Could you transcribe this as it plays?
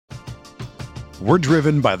We're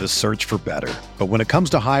driven by the search for better. But when it comes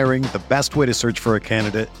to hiring, the best way to search for a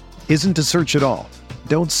candidate isn't to search at all.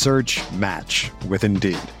 Don't search, match with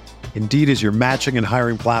Indeed. Indeed is your matching and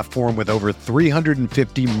hiring platform with over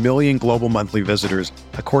 350 million global monthly visitors,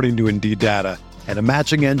 according to Indeed data, and a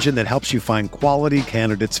matching engine that helps you find quality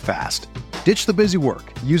candidates fast. Ditch the busy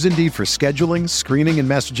work. Use Indeed for scheduling, screening, and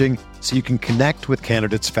messaging so you can connect with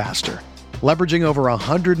candidates faster. Leveraging over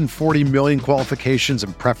 140 million qualifications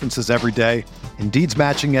and preferences every day, Indeed's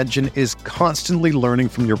matching engine is constantly learning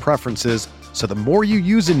from your preferences, so the more you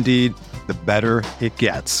use Indeed, the better it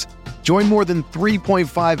gets. Join more than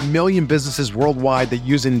 3.5 million businesses worldwide that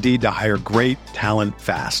use Indeed to hire great talent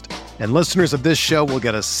fast. And listeners of this show will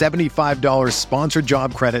get a $75 sponsored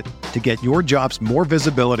job credit to get your jobs more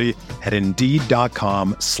visibility at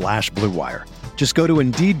Indeed.com/Blue Wire. Just go to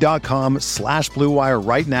Indeed.com/Blue Wire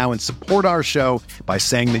right now and support our show by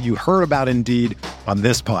saying that you heard about Indeed on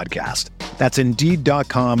this podcast. That's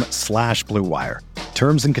Indeed.com/Blue Wire.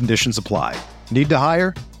 Terms and conditions apply. Need to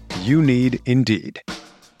hire? You need Indeed.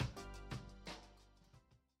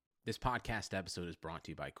 This podcast episode is brought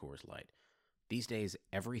to you by Coors Light. These days,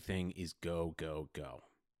 everything is go, go, go.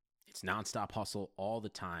 It's nonstop hustle all the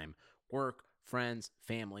time. Work, friends,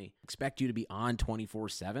 family, expect you to be on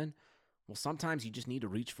 24/7. Well, sometimes you just need to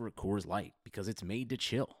reach for a Coors Light because it's made to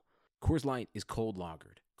chill. Coors Light is cold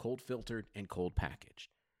lagered, cold filtered, and cold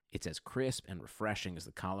packaged. It's as crisp and refreshing as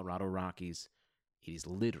the Colorado Rockies. It is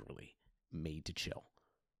literally made to chill.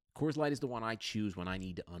 Coors Light is the one I choose when I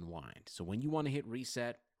need to unwind. So when you want to hit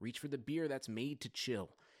reset, reach for the beer that's made to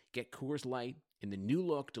chill. Get Coors Light in the new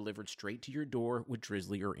look delivered straight to your door with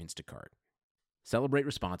Drizzly or Instacart. Celebrate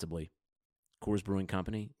responsibly. Coors Brewing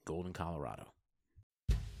Company, Golden, Colorado.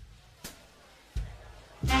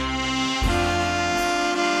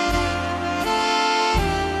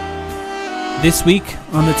 This week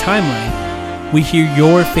on The Timeline, we hear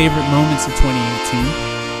your favorite moments of 2018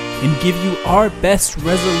 and give you our best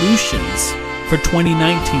resolutions for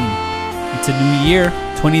 2019. It's a new year.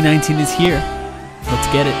 2019 is here. Let's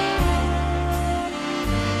get it.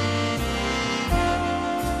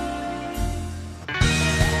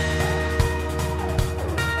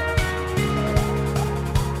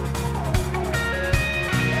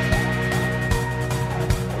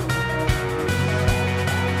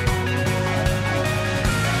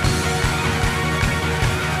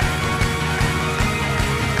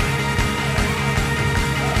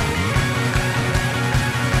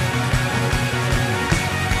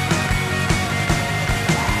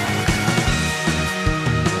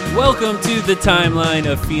 Welcome to the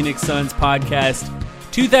Timeline of Phoenix Suns podcast.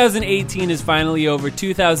 2018 is finally over.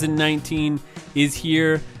 2019 is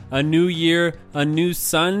here. A new year, a new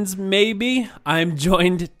Suns, maybe. I'm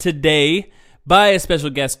joined today by a special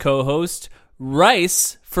guest co-host,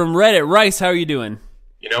 Rice from Reddit. Rice, how are you doing?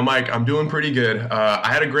 You know, Mike, I'm doing pretty good.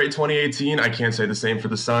 I had a great 2018. I can't say the same for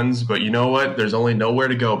the Suns, but you know what? There's only nowhere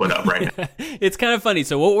to go but up right now. It's kind of funny.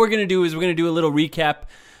 So what we're going to do is we're going to do a little recap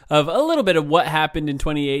of a little bit of what happened in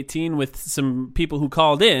 2018 with some people who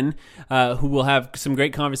called in, who will have some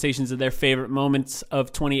great conversations of their favorite moments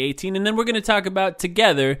of 2018. And then we're going to talk about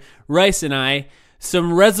together, Rice and I,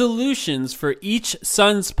 some resolutions for each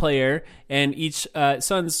Suns player and each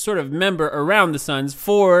Suns sort of member around the Suns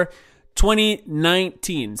for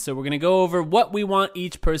 2019. So we're going to go over what we want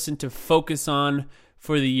each person to focus on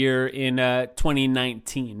for the year in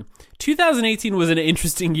 2019. 2018 was an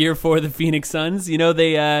interesting year for the Phoenix Suns. You know,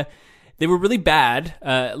 they were really bad.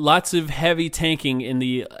 Lots of heavy tanking in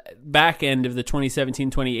the back end of the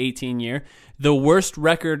 2017-2018 year. The worst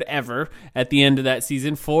record ever at the end of that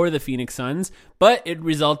season for the Phoenix Suns. But it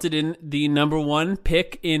resulted in the number one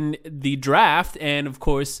pick in the draft and, of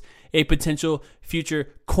course, a potential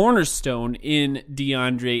future cornerstone in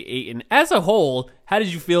DeAndre Ayton. As a whole, how did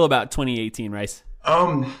you feel about 2018, Rice?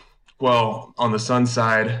 Well, on the Suns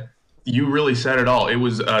side, you really said it all. It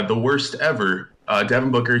was the worst ever.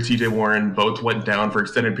 Devin Booker, TJ Warren both went down for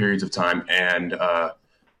extended periods of time. And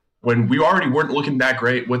when we already weren't looking that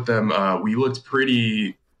great with them, we looked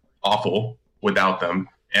pretty awful without them.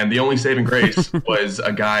 And the only saving grace was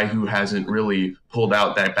a guy who hasn't really pulled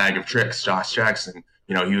out that bag of tricks, Josh Jackson.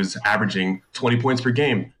 You know, he was averaging 20 points per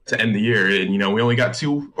game to end the year. And, you know, we only got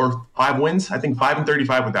 2 or 5 wins. I think 5 and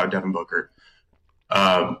 35 without Devin Booker.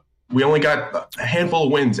 We only got a handful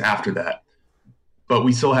of wins after that, but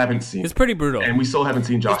we still haven't seen. It's pretty brutal. And we still haven't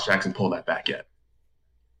seen Josh Jackson pull that back yet.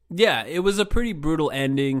 Yeah, it was a pretty brutal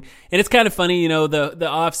ending. And it's kind of funny, the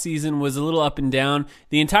off season was a little up and down.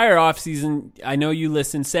 The entire off season, I know you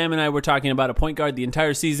listened, Sam and I were talking about a point guard. The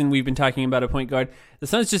entire season we've been talking about a point guard. The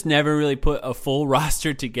Suns just never really put a full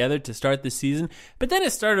roster together to start the season. But then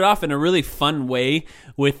it started off in a really fun way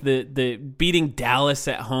with the beating Dallas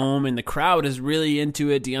at home, and the crowd is really into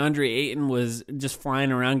it. DeAndre Ayton was just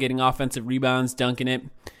flying around getting offensive rebounds, dunking it.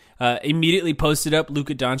 Immediately posted up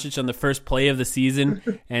Luka Doncic on the first play of the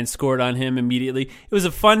season and scored on him immediately. It was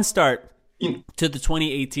a fun start to the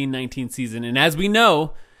 2018-19 season. And as we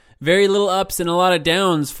know, very little ups and a lot of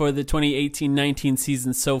downs for the 2018-19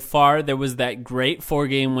 season so far. There was that great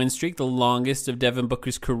 4-game win streak, the longest of Devin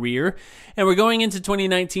Booker's career. And we're going into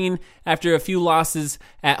 2019 after a few losses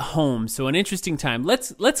at home. So an interesting time.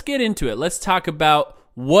 Let's get into it. Let's talk about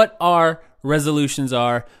what our resolutions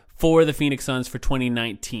are for the Phoenix Suns for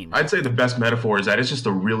 2019. I'd say the best metaphor is that it's just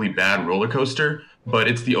a really bad roller coaster, but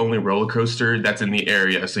it's the only roller coaster that's in the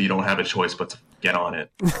area, so you don't have a choice but to get on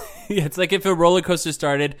it. Yeah, it's like if a roller coaster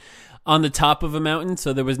started on the top of a mountain,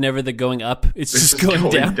 so there was never the going up. It's just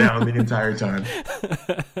going down the entire time.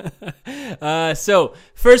 So,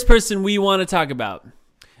 first person we want to talk about,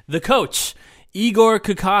 the coach, Igor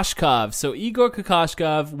Kokoshkov. So Igor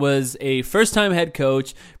Kokoshkov was a first-time head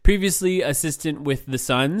coach, previously assistant with the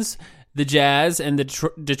Suns, the Jazz, and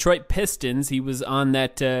the Detroit Pistons. He was on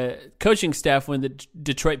that coaching staff when the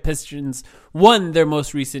Detroit Pistons won their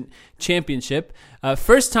most recent championship.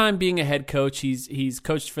 First time being a head coach. He's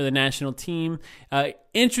coached for the national team.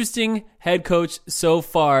 Interesting head coach so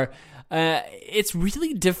far. It's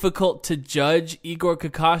really difficult to judge Igor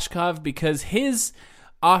Kokoshkov because his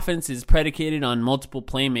offense is predicated on multiple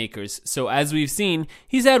playmakers. So as we've seen,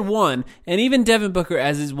 he's had one, and even Devin Booker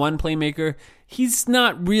as his one playmaker, he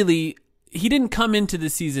didn't come into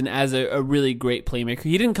the season as a really great playmaker.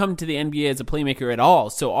 He didn't come to the NBA as a playmaker at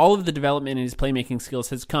all. So all of the development in his playmaking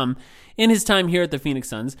skills has come in his time here at the Phoenix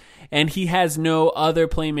Suns, and he has no other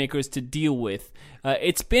playmakers to deal with.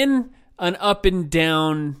 It's been an up and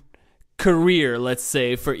down career, let's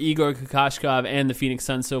say, for Igor Kokoshkov and the Phoenix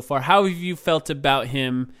Suns so far. How have you felt about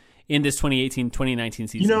him in this 2018-2019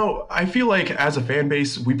 season? I feel like as a fan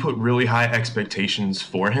base, we put really high expectations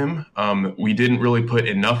for him. We didn't really put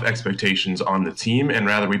enough expectations on the team, and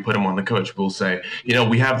rather we put them on the coach. We'll say,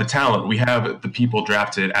 we have the talent. We have the people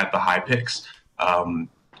drafted at the high picks.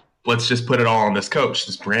 Let's just put it all on this coach,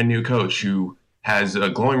 this brand new coach who has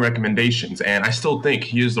glowing recommendations. And I still think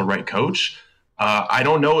he is the right coach. I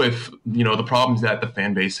don't know if, the problems that the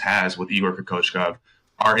fan base has with Igor Kokoshkov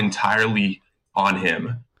are entirely on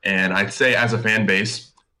him. And I'd say as a fan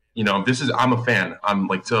base, I'm a fan. I'm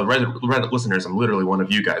like, to Reddit listeners, I'm literally one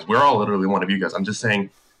of you guys. We're all literally one of you guys. I'm just saying,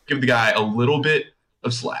 give the guy a little bit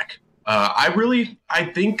of slack.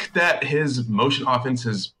 I think that his motion offense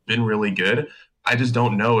has been really good. I just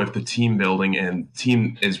don't know if the team building and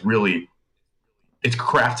team is it's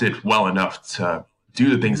crafted well enough to do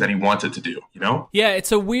the things that he wants it to do, Yeah,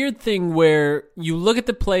 it's a weird thing where you look at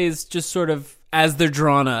the plays just sort of as they're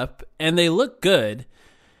drawn up, and they look good.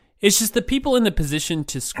 It's just the people in the position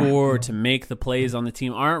to score, to make the plays on the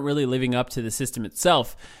team aren't really living up to the system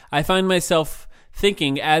itself. I find myself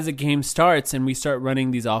thinking as a game starts and we start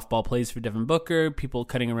running these off-ball plays for Devin Booker, people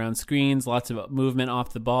cutting around screens, lots of movement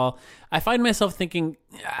off the ball, I find myself thinking,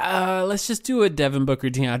 let's just do a Devin Booker,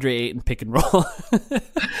 DeAndre Ayton pick and roll.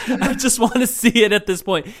 I just want to see it at this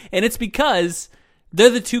point. And it's because they're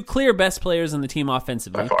the two clear best players on the team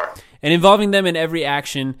offensively. By far. And involving them in every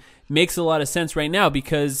action makes a lot of sense right now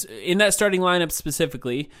because in that starting lineup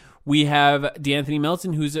specifically, we have DeAnthony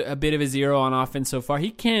Melton, who's a bit of a zero on offense so far.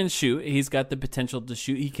 He can shoot. He's got the potential to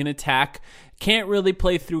shoot. He can attack. Can't really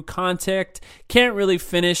play through contact. Can't really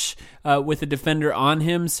finish with a defender on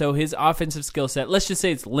him. So his offensive skill set, let's just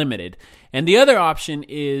say it's limited. And the other option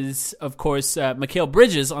is, of course, Mikal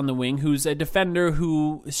Bridges on the wing, who's a defender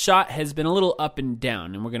whose shot has been a little up and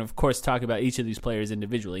down. And we're going to, of course, talk about each of these players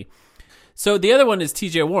individually. So the other one is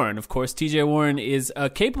TJ Warren. Of course, TJ Warren is a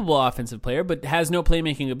capable offensive player, but has no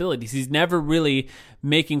playmaking abilities. He's never really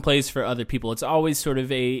making plays for other people. It's always sort of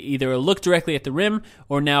either a look directly at the rim,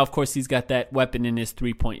 or now, of course, he's got that weapon in his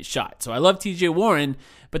three-point shot. So I love TJ Warren,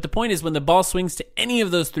 but the point is when the ball swings to any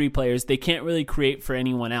of those three players, they can't really create for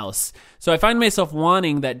anyone else. So I find myself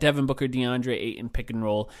wanting that Devin Booker, DeAndre Ayton pick and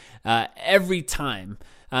roll every time.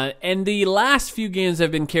 And the last few games have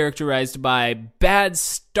been characterized by bad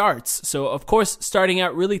starts. So, of course, starting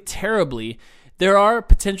out really terribly. There are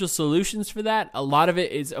potential solutions for that. A lot of it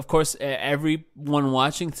is, of course, everyone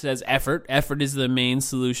watching says effort. Effort is the main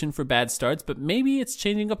solution for bad starts, but maybe it's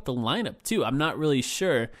changing up the lineup too. I'm not really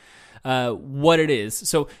sure what it is.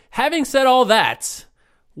 So, having said all that,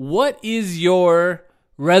 What is your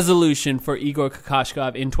resolution for Igor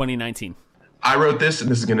Kokoshkov in 2019? I wrote this, and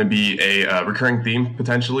this is going to be a recurring theme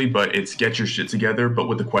potentially, but it's get your shit together, but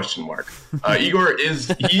with a question mark. Igor is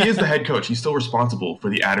the head coach. He's still responsible for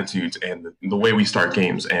the attitudes and the way we start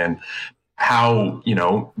games and how,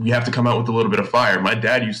 we have to come out with a little bit of fire. My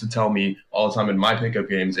dad used to tell me all the time in my pickup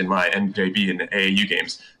games, in my NJB and AAU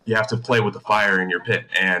games, you have to play with the fire in your pit.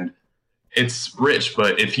 And it's rich,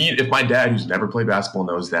 but if my dad, who's never played basketball,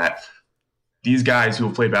 knows that, these guys who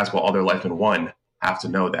have played basketball all their life and won have to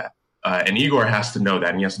know that. And Igor has to know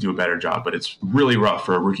that, and he has to do a better job. But it's really rough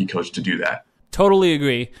for a rookie coach to do that. Totally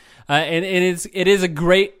agree. And it is a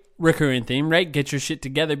great recurring theme, right? Get your shit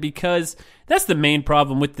together, because that's the main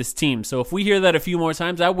problem with this team. So if we hear that a few more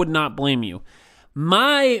times, I would not blame you.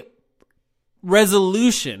 My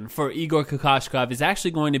resolution for Igor Kokoshkov is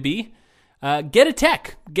actually going to be get a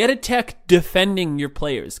tech defending your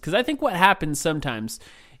players, because I think what happens sometimes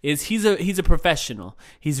is he's a professional.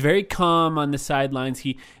 He's very calm on the sidelines.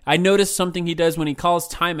 I noticed something he does when he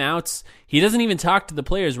calls timeouts. He doesn't even talk to the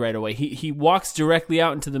players right away. He walks directly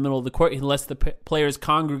out into the middle of the court. He lets the players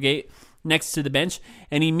congregate next to the bench,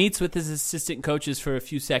 and he meets with his assistant coaches for a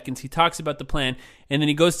few seconds. He talks about the plan, and then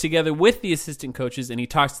he goes together with the assistant coaches, and he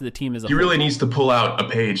talks to the team as a whole. He really needs to pull out a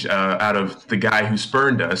page out of the guy who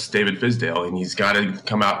spurned us, David Fizdale, and he's got to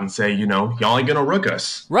come out and say, y'all ain't going to rook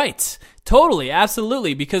us. Right. Totally.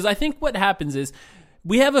 Absolutely. Because I think what happens is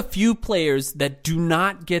we have a few players that do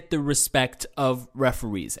not get the respect of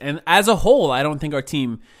referees. And as a whole, I don't think our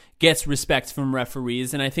team gets respect from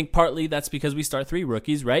referees, and I think partly that's because we start 3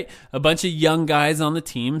 rookies, right? A bunch of young guys on the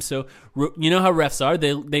team, so you know how refs are.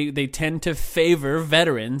 They tend to favor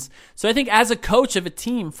veterans. So I think as a coach of a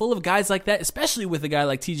team full of guys like that, especially with a guy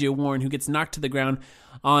like TJ Warren who gets knocked to the ground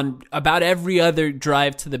on about every other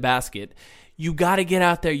drive to the basket, you got to get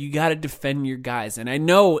out there. You got to defend your guys. And I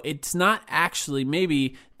know it's not actually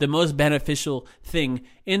maybe the most beneficial thing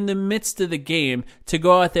in the midst of the game to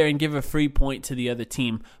go out there and give a free point to the other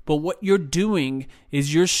team. But what you're doing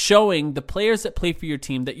is you're showing the players that play for your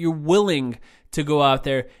team that you're willing to go out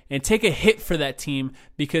there and take a hit for that team,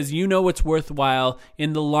 because you know it's worthwhile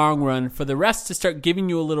in the long run for the rest to start giving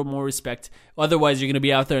you a little more respect. Otherwise, you're going to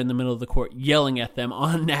be out there in the middle of the court yelling at them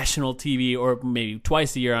on national TV, or maybe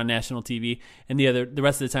twice a year on national TV, and the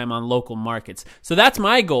rest of the time on local markets. So that's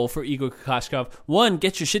my goal for Igor Kokoshkov. One,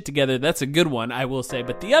 get your shit together. That's a good one, I will say.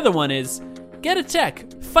 But the other one is get a tech.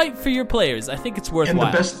 Fight for your players. I think it's worthwhile.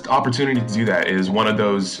 And the best opportunity to do that is one of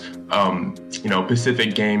those,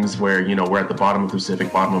 Pacific games where, we're at the bottom of the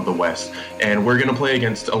Pacific, bottom of the West, and we're going to play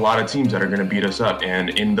against a lot of teams that are going to beat us up. And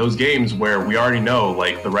in those games where we already know,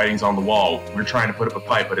 the writing's on the wall, we're trying to put up a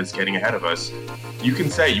fight, but it's getting ahead of us, you can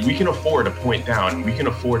say we can afford a point down. We can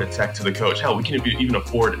afford a tech to the coach. Hell, we can even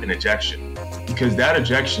afford an ejection, because that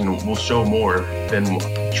ejection will show more than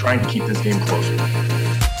trying to keep this game closer.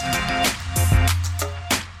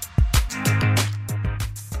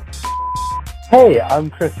 Hey, I'm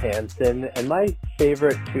Chris Hansen, and my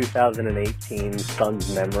favorite 2018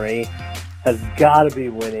 Suns memory has got to be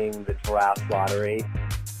winning the draft lottery.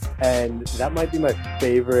 And that might be my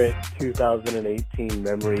favorite 2018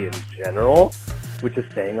 memory in general, which is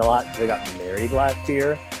saying a lot because I got married last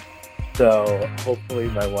year. So hopefully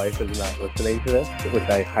my wife is not listening to this, which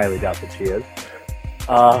I highly doubt that she is.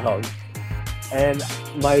 And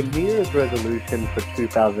my New Year's resolution for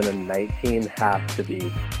 2019 has to be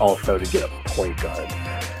also to get a point guard.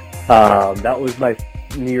 That was my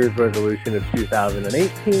New Year's resolution of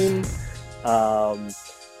 2018.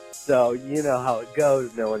 So you know how it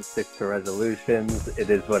goes. No one sticks to resolutions. It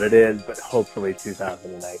is what it is, but hopefully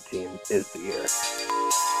 2019 is the year.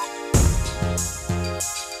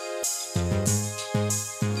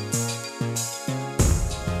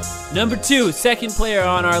 Number 2, second player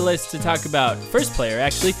on our list to talk about. First player,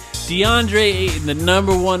 actually, DeAndre Ayton, the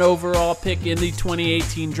number 1 overall pick in the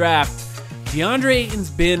 2018 draft. DeAndre Ayton's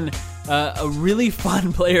been a really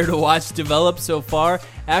fun player to watch develop so far.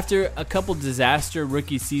 After a couple disaster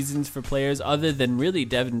rookie seasons for players other than really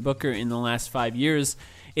Devin Booker in the last 5 years,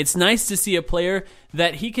 it's nice to see a player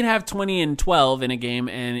that he can have 20 and 12 in a game,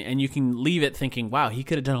 and you can leave it thinking, wow, he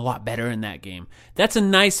could have done a lot better in that game. That's a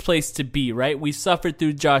nice place to be, right? We've suffered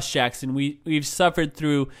through Josh Jackson. We've suffered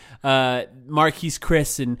through Marquise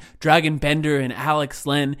Chris and Dragan Bender and Alex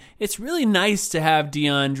Len. It's really nice to have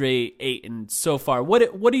DeAndre Ayton so far.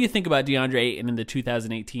 What do you think about DeAndre Ayton in the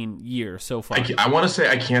 2018 year so far? I want to say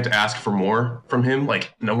I can't ask for more from him.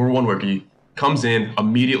 Number 1 rookie, comes in,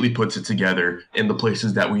 immediately puts it together in the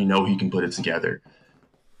places that we know he can put it together.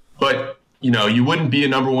 But, you wouldn't be a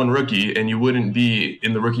number 1 rookie, and you wouldn't be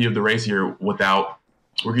in the rookie of the race here without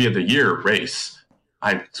rookie of the year race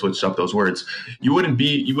I switched up those words. You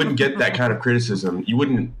wouldn't get that kind of criticism. You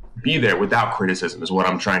wouldn't be there without criticism is what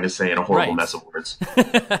I'm trying to say in a horrible mess of words.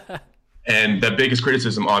 And the biggest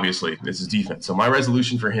criticism, obviously, is his defense. So my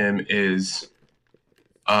resolution for him is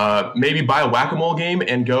maybe buy a whack-a-mole game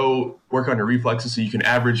and go work on your reflexes so you can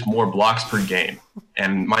average more blocks per game.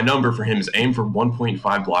 And my number for him is aim for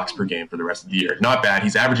 1.5 blocks per game for the rest of the year. Not bad.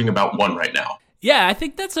 He's averaging about 1 right now. Yeah, I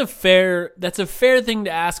think that's a fair thing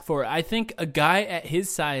to ask for. I think a guy at his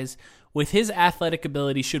size with his athletic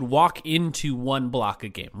ability should walk into 1 block a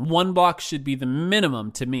game. 1 block should be the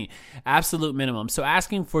minimum to me, absolute minimum. So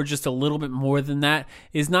asking for just a little bit more than that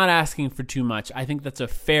is not asking for too much. I think that's a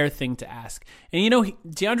fair thing to ask. And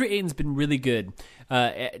DeAndre Ayton's been really good,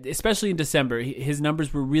 especially in December. His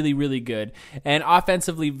numbers were really, really good, and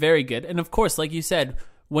offensively very good. And of course, like you said,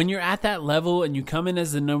 when you're at that level and you come in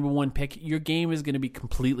as the number 1 pick, your game is going to be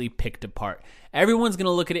completely picked apart. Everyone's going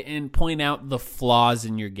to look at it and point out the flaws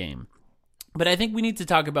in your game. But I think we need to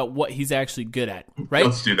talk about what he's actually good at, right?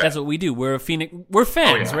 Let's do that. That's what we do. We're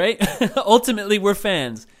fans, right? Ultimately, we're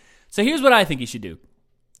fans. So here's what I think he should do.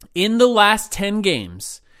 In the last 10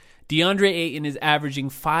 games, DeAndre Ayton is averaging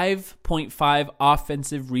 5.5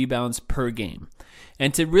 offensive rebounds per game.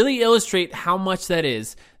 And to really illustrate how much that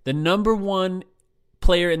is, the number 1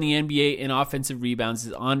 player in the NBA in offensive rebounds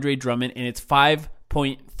is Andre Drummond, and it's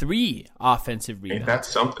 5.3 offensive rebounds. Ain't that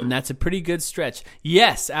something? And that's a pretty good stretch.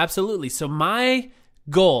 Yes, absolutely. So my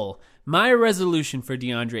goal, my resolution for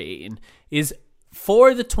DeAndre Ayton is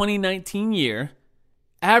for the 2019 year,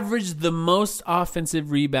 average the most offensive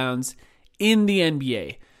rebounds in the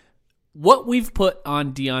NBA. What we've put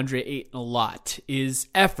on DeAndre Ayton a lot is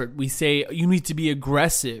effort. We say you need to be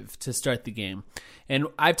aggressive to start the game. And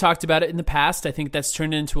I've talked about it in the past. I think that's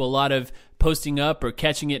turned into a lot of posting up or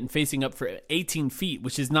catching it and facing up for 18 feet,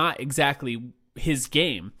 which is not exactly his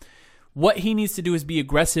game. What he needs to do is be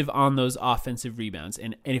aggressive on those offensive rebounds.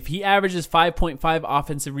 And if he averages 5.5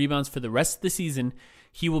 offensive rebounds for the rest of the season,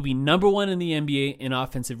 he will be number 1 in the NBA in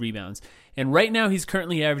offensive rebounds. And right now he's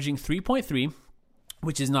currently averaging 3.3,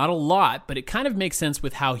 which is not a lot, but it kind of makes sense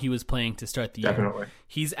with how he was playing to start the year. Definitely.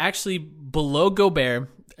 He's actually below Gobert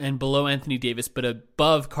and below Anthony Davis, but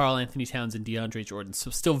above Karl Anthony Towns and DeAndre Jordan. So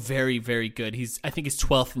still very, very good. I think he's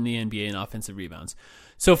 12th in the NBA in offensive rebounds.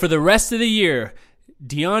 So for the rest of the year,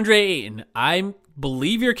 DeAndre Ayton, I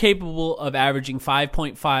believe you're capable of averaging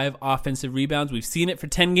 5.5 offensive rebounds. We've seen it for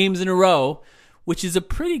 10 games in a row, which is a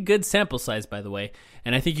pretty good sample size, by the way.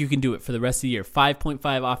 And I think you can do it for the rest of the year.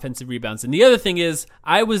 5.5 offensive rebounds. And the other thing is,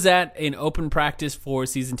 I was at an open practice for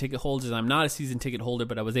season ticket holders. I'm not a season ticket holder,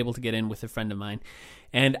 but I was able to get in with a friend of mine.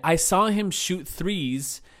 And I saw him shoot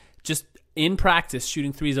threes just in practice,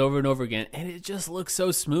 shooting threes over and over again. And it just looks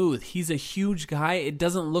so smooth. He's a huge guy. It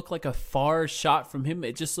doesn't look like a far shot from him.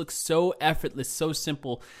 It just looks so effortless, so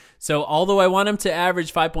simple. So although I want him to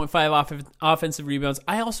average 5.5 offensive rebounds,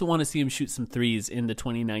 I also want to see him shoot some threes in the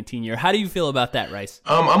 2019 year. How do you feel about that, Rice?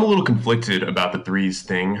 I'm a little conflicted about the threes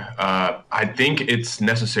thing. I think it's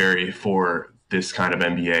necessary for this kind of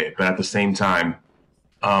NBA, but at the same time,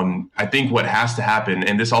 I think what has to happen,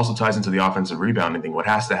 and this also ties into the offensive rebounding thing, what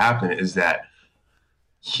has to happen is that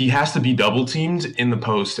he has to be double teamed in the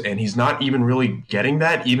post, and he's not even really getting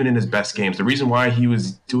that even in his best games. The reason why he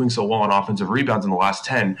was doing so well on offensive rebounds in the last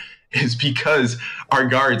 10 is because our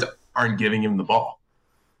guards aren't giving him the ball.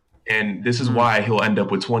 And this is why he'll end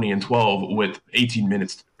up with 20 and 12 with 18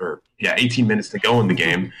 minutes to go in the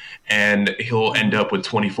game, and he'll end up with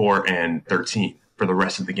 24 and 13 for the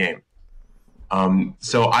rest of the game.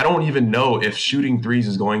 So I don't even know if shooting threes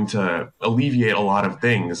is going to alleviate a lot of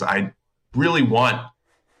things. I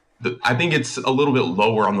think it's a little bit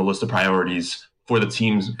lower on the list of priorities for the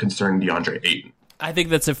teams concerning DeAndre Ayton. I think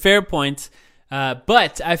that's a fair point.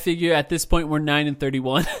 But I figure at this point we're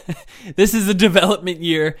 9-31. This is a development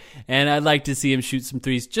year, and I'd like to see him shoot some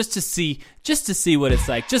threes just to see what it's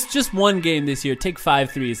like. Just one game this year. Take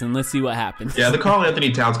 5 threes and let's see what happens. Yeah, the Karl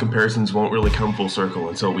Anthony Towns comparisons won't really come full circle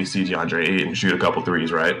until we see DeAndre Ayton shoot a couple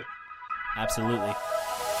threes, right? Absolutely.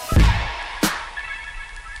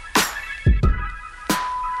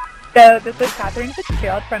 So this is Catherine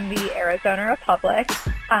Fitzgerald from the Arizona Republic.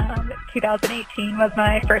 2018 was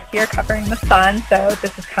my first year covering the Sun, so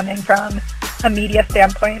this is coming from a media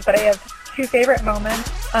standpoint, but I have 2 favorite moments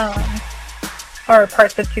or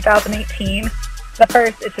parts of 2018. The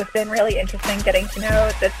first, it's just been really interesting getting to know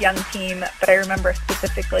this young team, but I remember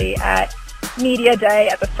specifically at Media Day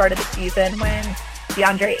at the start of the season when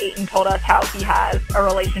DeAndre Ayton told us how he has a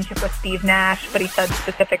relationship with Steve Nash, but he said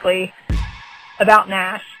specifically about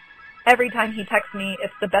Nash, every time he texts me,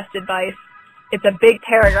 it's the best advice. It's a big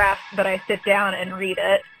paragraph, but I sit down and read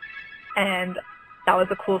it. And that was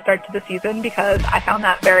a cool start to the season because I found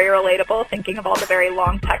that very relatable, thinking of all the very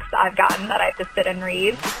long texts I've gotten that I have to sit and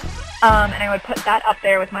read. And I would put that up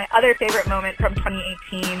there with my other favorite moment from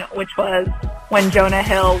 2018, which was when Jonah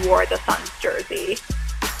Hill wore the Suns jersey.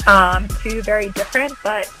 Two very different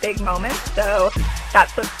but big moments, so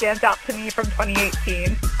that's what stands out to me from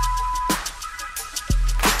 2018.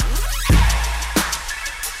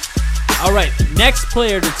 All right, next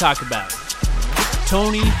player to talk about,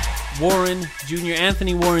 Tony Warren Jr.,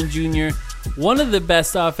 Anthony Warren Jr., one of the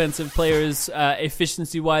best offensive players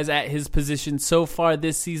efficiency-wise at his position so far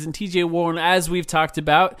this season. TJ Warren, as we've talked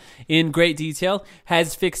about in great detail,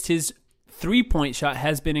 has fixed his three-point shot,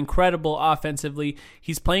 has been incredible offensively.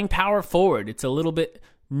 He's playing power forward. It's a little bit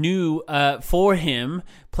new for him,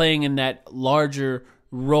 playing in that larger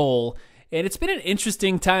role. And it's been an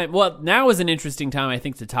interesting time. Well, now is an interesting time, I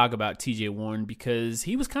think, to talk about TJ Warren because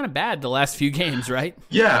he was kind of bad the last few games, right?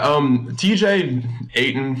 Yeah, TJ,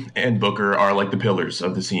 Ayton, and Booker are like the pillars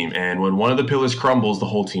of the team. And when one of the pillars crumbles, the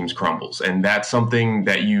whole team crumbles. And that's something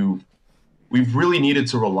that we've really needed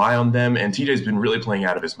to rely on them. And TJ's been really playing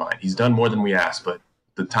out of his mind. He's done more than we asked, but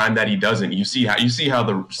the time that he doesn't, you see how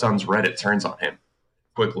the Suns Reddit turns on him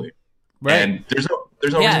quickly. Right. And there's no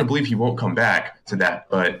reason to believe he won't come back to that.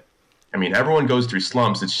 But I mean, everyone goes through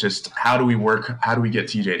slumps. It's just how do we get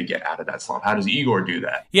TJ to get out of that slump? How does Igor do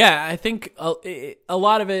that? Yeah, I think a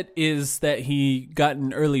lot of it is that he got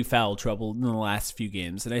in early foul trouble in the last few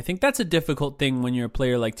games. And I think that's a difficult thing when you're a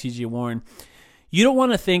player like TJ Warren. You don't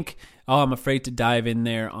want to think, oh, I'm afraid to dive in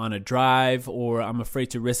there on a drive or I'm afraid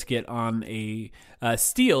to risk it on a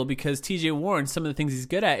steal because TJ Warren, some of the things he's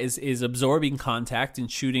good at is absorbing contact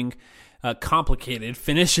and shooting complicated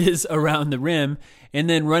finishes around the rim and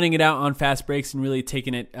then running it out on fast breaks and really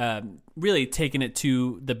taking it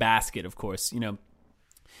to the basket, of course,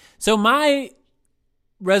 So my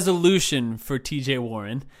resolution for TJ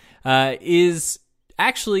Warren is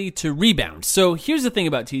actually to rebound. So here's the thing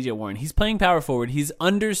about TJ Warren. He's playing power forward. He's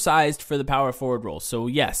undersized for the power forward role. So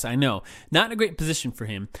yes, I know, not in a great position for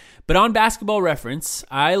him. But on Basketball Reference,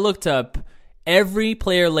 I looked up every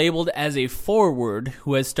player labeled as a forward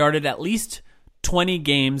who has started at least 20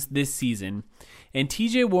 games this season. And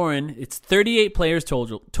TJ Warren, it's 38 players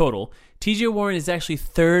total. TJ Warren is actually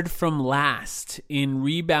third from last in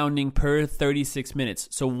rebounding per 36 minutes.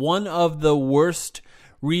 So one of the worst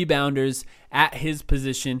rebounders at his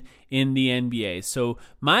position in the NBA. So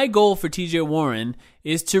my goal for TJ Warren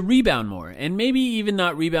is to rebound more, and maybe even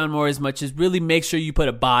not rebound more as much as really make sure you put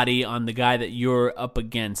a body on the guy that you're up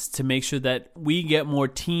against to make sure that we get more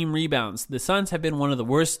team rebounds. The Suns have been one of the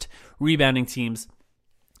worst rebounding teams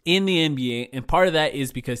in the NBA, and part of that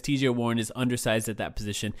is because TJ Warren is undersized at that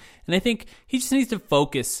position. And I think he just needs to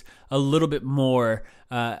focus a little bit more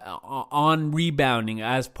on rebounding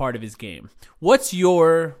as part of his game. What's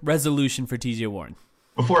your resolution for TJ Warren?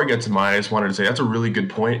 Before I get to mine, I just wanted to say that's a really good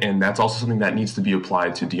point, and that's also something that needs to be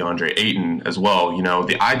applied to DeAndre Ayton as well.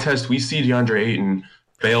 The eye test, we see DeAndre Ayton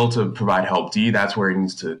fail to provide help D. That's where he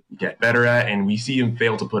needs to get better at, and we see him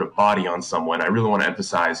fail to put a body on someone. I really want to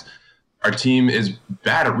emphasize our team is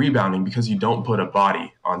bad at rebounding because you don't put a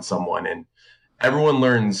body on someone, and everyone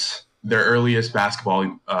learns their earliest basketball.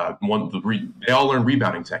 They all learn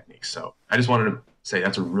rebounding techniques. So I just wanted to say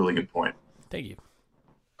that's a really good point. Thank you.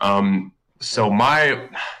 So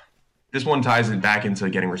this one ties it back into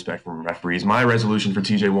getting respect from referees. My resolution for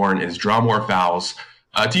TJ Warren is draw more fouls.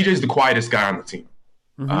 TJ's the quietest guy on the team.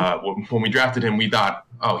 Mm-hmm. When we drafted him, we thought,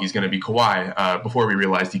 he's going to be Kawhi before we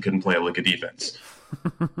realized he couldn't play a lick of defense.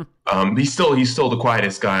 He's still the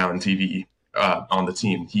quietest guy on TV on the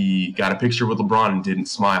team. He got a picture with LeBron and didn't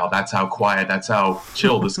smile. That's how quiet, that's how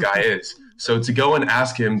chill this guy is. So to go and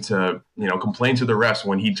ask him to, complain to the refs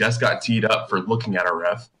when he just got teed up for looking at a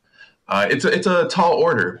ref, it's a tall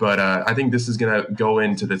order. But I think this is going to go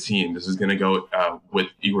into the team. This is going to go with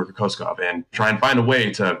Igor Kokoskov and try and find a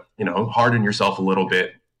way to, harden yourself a little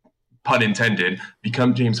bit. Pun intended,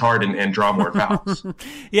 become James Harden and draw more fouls.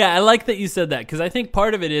 Yeah, I like that you said that because I think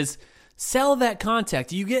part of it is sell that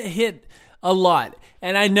contact. You get hit a lot,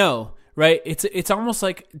 and I know, right? It's almost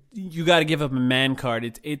like you got to give up a man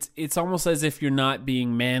card. It's almost as if you're not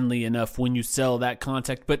being manly enough when you sell that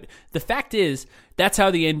contact. But the fact is, that's how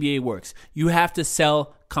the NBA works. You have to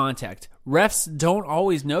sell contact. Refs don't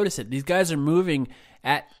always notice it. These guys are moving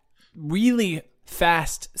at really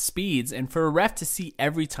fast speeds, and for a ref to see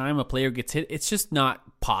every time a player gets hit, it's just not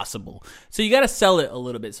possible. So you got to sell it a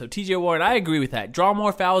little bit. So TJ Warren, I agree with that. Draw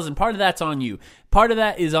more fouls, and part of that's on you. Part of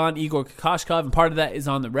that is on Igor Kokoskov, and part of that is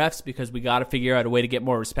on the refs because we got to figure out a way to get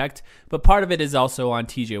more respect. But part of it is also on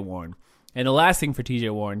TJ Warren. And the last thing for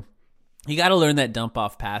TJ Warren, you got to learn that dump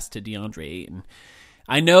off pass to DeAndre Ayton.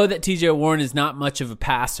 I know that TJ Warren is not much of a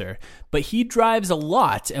passer, but he drives a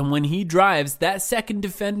lot. And when he drives, that second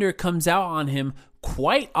defender comes out on him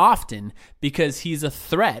quite often because he's a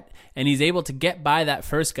threat and he's able to get by that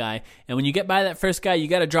first guy. And when you get by that first guy, you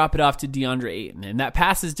got to drop it off to DeAndre Ayton. And that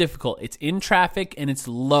pass is difficult. It's in traffic and it's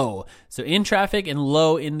low. So in traffic and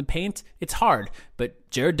low in the paint, it's hard.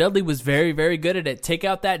 But Jared Dudley was very, very good at it. Take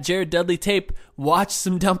out that Jared Dudley tape, watch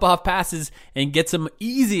some dump off passes, and get some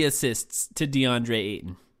easy assists to DeAndre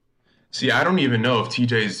Ayton. See, I don't even know if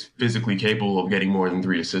TJ's physically capable of getting more than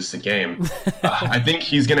 3 assists a game. I think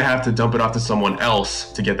he's going to have to dump it off to someone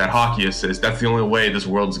else to get that hockey assist. That's the only way this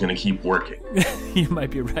world is going to keep working. You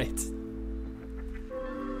might be right.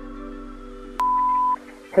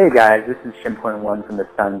 Hey guys, this is Shim.1 from the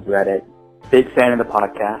Suns Reddit. Big fan of the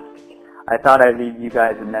podcast. I thought I'd leave you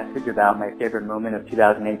guys a message about my favorite moment of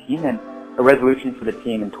 2018 and a resolution for the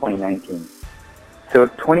team in 2019. So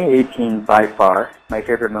 2018, by far, my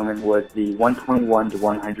favorite moment was the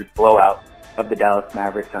 121-100 blowout of the Dallas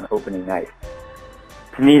Mavericks on opening night.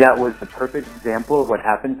 To me, that was the perfect example of what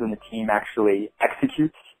happens when the team actually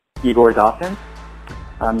executes Igor's offense.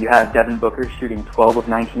 You have Devin Booker shooting 12 of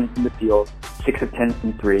 19 from the field, 6 of 10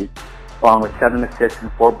 from 3, along with 7 assists and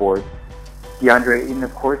 4 boards. DeAndre Ayton,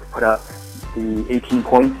 of course, put up the 18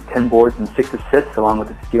 points, 10 boards, and 6 assists, along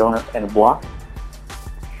with a steal and a block.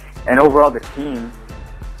 And overall, the team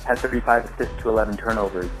has 35 assists to 11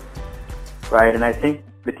 turnovers, right? And I think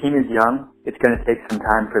the team is young. It's going to take some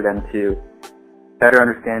time for them to better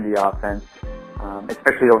understand the offense,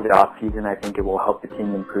 especially over the offseason. I think it will help the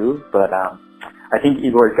team improve. But I think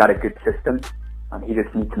Igor's got a good system. He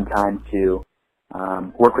just needs some time to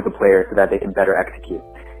work with the players so that they can better execute.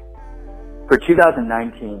 For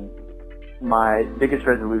 2019, my biggest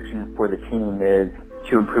resolution for the team is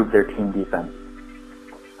to improve their team defense,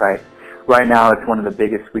 right? Right now, it's one of the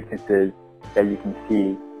biggest weaknesses that you can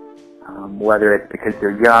see, whether it's because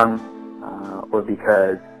they're young or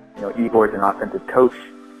because Igor's an offensive coach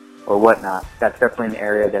or whatnot. That's definitely an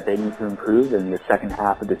area that they need to improve in the second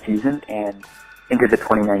half of the season and into the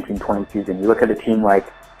 2019-20 season. You look at a team like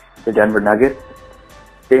the Denver Nuggets,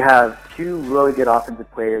 they have 2 really good offensive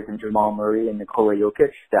players in Jamal Murray and Nikola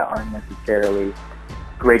Jokic that aren't necessarily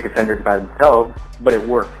great defenders by themselves, but it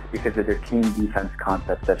works because of their team defense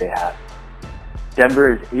concepts that they have.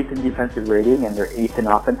 Denver is 8th in defensive rating and they're 8th in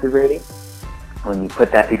offensive rating. When you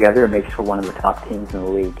put that together, it makes for one of the top teams in the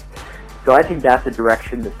league. So I think that's the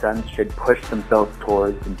direction the Suns should push themselves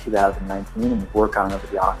towards in 2019 and work on over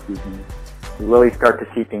the offseason to really start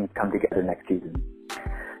to see things come together next season.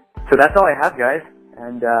 So that's all I have, guys.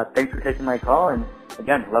 And thanks for taking my call. And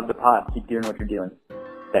again, love the pod. Keep doing what you're doing.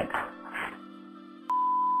 Thanks.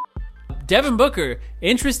 Devin Booker,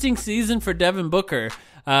 interesting season for Devin Booker.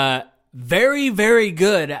 Very, very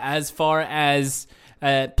good as far as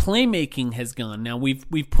playmaking has gone. Now we've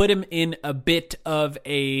put him in a bit of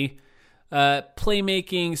a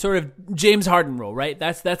playmaking sort of James Harden role, right?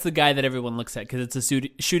 That's the guy that everyone looks at because it's a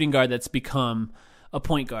shooting guard that's become a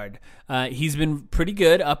point guard. He's been pretty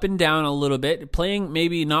good, up and down a little bit, playing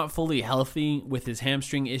maybe not fully healthy with his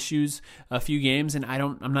hamstring issues a few games, and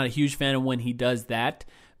I'm not a huge fan of when he does that.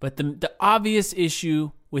 But the obvious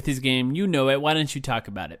issue with his game, you know it. Why don't you talk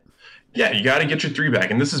about it? Yeah, you got to get your 3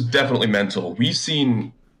 back, and this is definitely mental. We've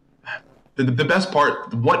seen the best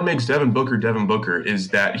part, what makes Devin Booker is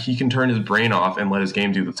that he can turn his brain off and let his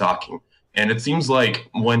game do the talking. And it seems like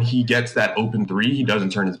when he gets that open 3, he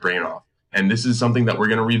doesn't turn his brain off. And this is something that we're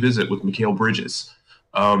going to revisit with Mikal Bridges.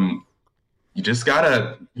 You just got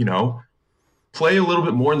to, play a little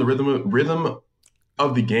bit more in the rhythm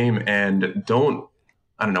of the game and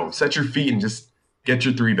set your feet and just get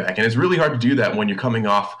your 3 back. And it's really hard to do that when you're coming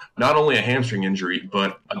off not only a hamstring injury,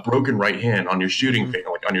 but a broken right hand on your shooting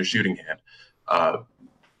hand.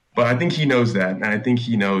 But I think he knows that, and I think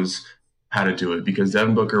he knows how to do it because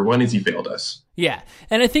Devin Booker, when has he failed us? Yeah,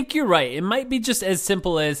 and I think you're right. It might be just as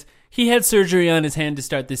simple as he had surgery on his hand to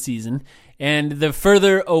start this season, and the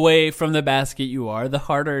further away from the basket you are, the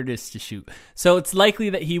harder it is to shoot. So it's likely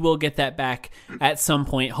that he will get that back at some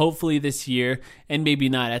point, hopefully this year, and maybe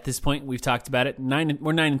not at this point. We've talked about it. We're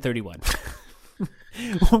 9-31.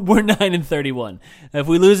 We're 9-31. If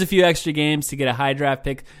we lose a few extra games to get a high draft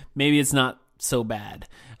pick, maybe it's not so bad.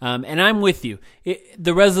 And I'm with you.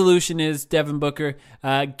 The resolution is Devin Booker,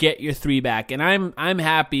 get your 3 back, and I'm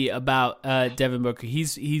happy about Devin Booker.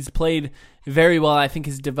 He's played very well. I think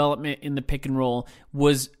his development in the pick and roll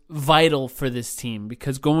was vital for this team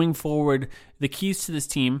because going forward, the keys to this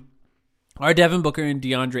team are Devin Booker and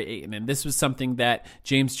DeAndre Ayton. And this was something that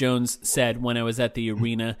James Jones said when I was at the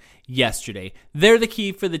arena yesterday. They're the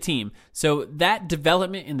key for the team. So that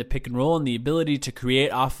development in the pick and roll and the ability to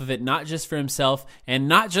create off of it, not just for himself and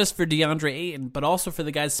not just for DeAndre Ayton, but also for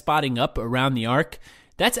the guys spotting up around the arc,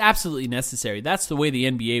 that's absolutely necessary. That's the way the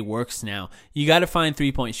NBA works now. You got to find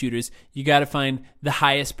three-point shooters. You got to find the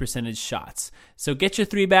highest percentage shots. So get your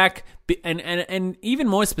three back, and even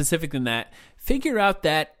more specific than that, figure out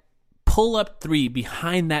that pull-up three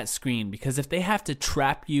behind that screen, because if they have to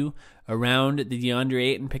trap you around the DeAndre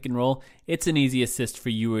Ayton pick and roll, it's an easy assist for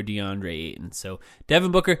you or DeAndre Ayton. So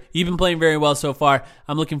Devin Booker, you've been playing very well so far.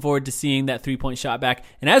 I'm looking forward to seeing that three-point shot back.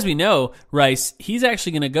 And as we know, Rice, he's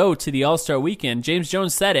actually going to go to the All-Star weekend. James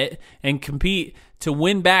Jones said it, and compete to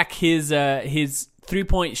win back his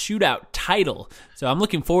three-point shootout title. So I'm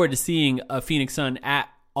looking forward to seeing a Phoenix Sun at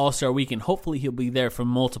All-Star weekend. Hopefully he'll be there for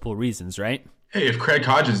multiple reasons, right? Hey, if Craig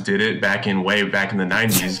Hodges did it way back in the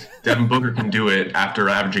 90s, Devin Booker can do it after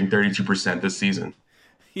averaging 32% this season.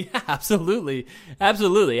 Yeah, absolutely.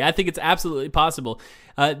 Absolutely. I think it's absolutely possible.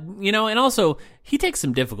 And also he takes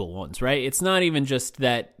some difficult ones, right? It's not even just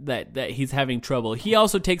that he's having trouble. He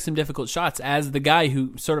also takes some difficult shots as the guy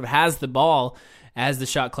who sort of has the ball as the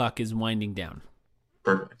shot clock is winding down.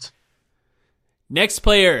 Perfect. Next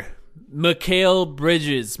player, Mikal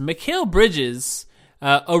Bridges. Mikal Bridges,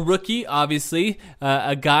 a rookie, obviously,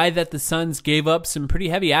 a guy that the Suns gave up some pretty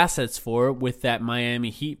heavy assets for with that Miami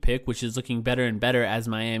Heat pick, which is looking better and better as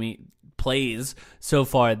Miami plays so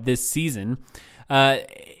far this season.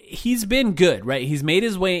 He's been good, right? He's made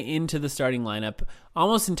his way into the starting lineup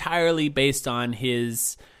almost entirely based on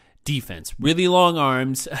his defense. Really long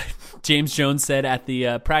arms. James Jones said at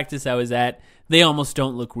the practice I was at, they almost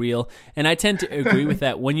don't look real. And I tend to agree with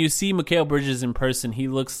that. When you see Mikal Bridges in person, he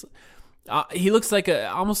looks like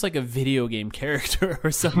almost like a video game character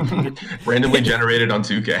or something. Randomly generated on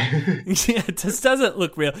 2K. Yeah, it just doesn't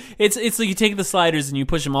look real. It's like you take the sliders and you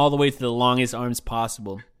push them all the way to the longest arms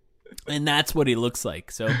possible. And that's what he looks like.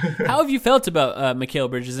 So how have you felt about Mikal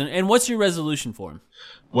Bridges, and what's your resolution for him?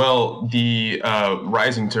 Well, the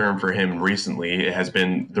rising term for him recently has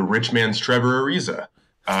been the rich man's Trevor Ariza.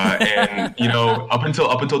 And up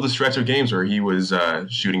until the stretch of games where he was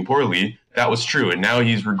shooting poorly, that was true, and now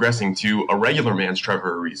he's regressing to a regular man's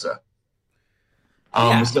Trevor Ariza.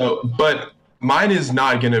 But mine is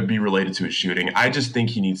not going to be related to his shooting. I just think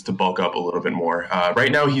he needs to bulk up a little bit more.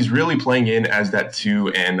 Right now, he's really playing in as that 2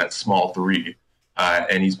 and that small 3,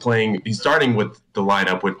 and he's starting with the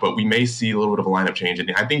lineup, but we may see a little bit of a lineup change.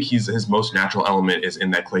 And I think his most natural element is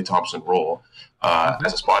in that Klay Thompson role.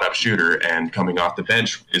 As a spot-up shooter, and coming off the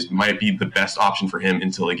bench might be the best option for him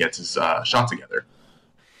until he gets his shot together.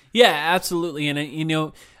 Yeah, absolutely.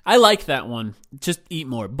 And, I like that one. Just eat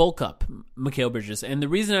more. Bulk up, Mikal Bridges. And the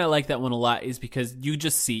reason I like that one a lot is because you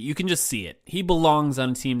can just see it. He belongs on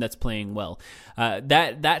a team that's playing well.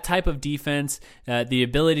 That type of defense, the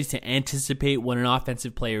ability to anticipate what an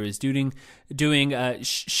offensive player is doing,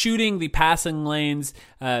 shooting the passing lanes,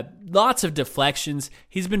 lots of deflections.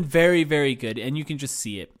 He's been very, very good, and you can just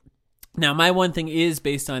see it. Now, my one thing is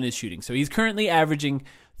based on his shooting. So he's currently averaging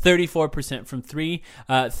 34% from 3,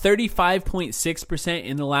 35.6%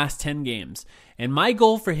 in the last 10 games. And my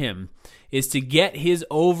goal for him is to get his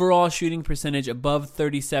overall shooting percentage above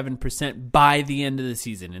 37% by the end of the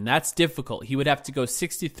season. And that's difficult. He would have to go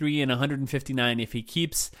 63 and 159 if he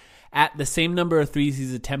keeps at the same number of threes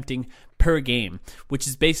he's attempting per game, which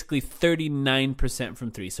is basically 39% from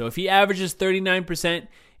 3. So if he averages 39%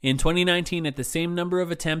 in 2019 at the same number of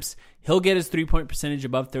attempts, he'll get his three-point percentage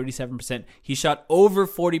above 37%. He shot over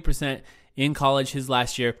 40% in college his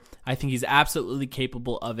last year. I think he's absolutely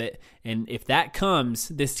capable of it. And if that comes,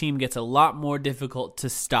 this team gets a lot more difficult to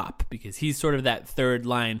stop because he's sort of that third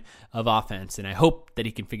line of offense. And I hope that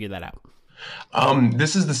he can figure that out.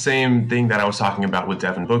 This is the same thing that I was talking about with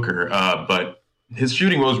Devin Booker, but his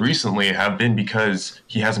shooting woes recently have been because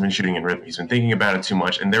he hasn't been shooting in rhythm. He's been thinking about it too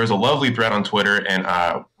much. And there was a lovely thread on Twitter,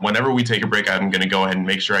 and whenever we take a break, I'm going to go ahead and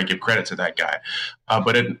make sure I give credit to that guy.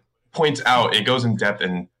 But it points out, it goes in depth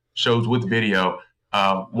and shows with video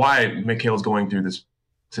why Mikal's going through this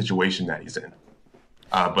situation that he's in.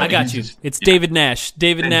 But I got you. It's David Nash.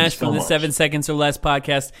 David Nash from the 7 Seconds or Less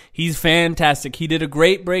podcast. He's fantastic. He did a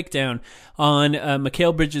great breakdown on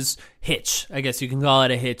Mikal Bridges' hitch. I guess you can call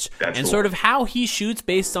it a hitch. And sort of how he shoots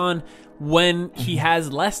based on when he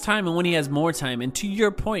has less time and when he has more time. And to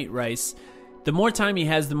your point, Rice, the more time he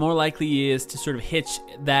has, the more likely he is to sort of hitch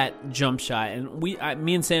that jump shot. And me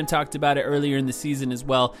and Sam talked about it earlier in the season as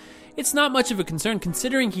well. It's not much of a concern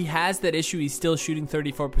considering he has that issue. He's still shooting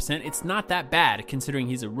 34%. It's not that bad considering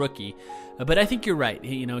he's a rookie. But I think you're right.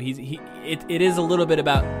 It is a little bit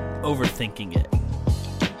about overthinking it.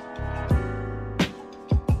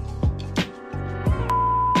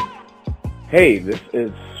 Hey, this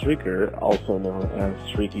is Streaker, also known as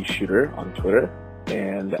Streaky Shooter on Twitter,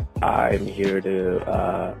 and I'm here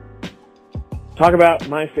to talk about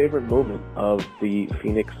my favorite moment of the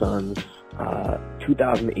Phoenix Suns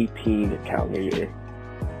 2018 calendar year.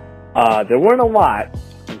 There weren't a lot,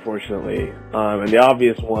 unfortunately, and the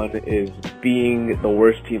obvious one is being the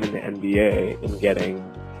worst team in the NBA and getting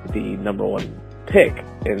the number one pick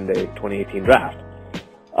in the 2018 draft.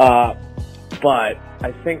 But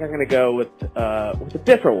I think I'm going to go with a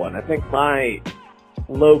different one. I think my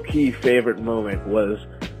low-key favorite moment was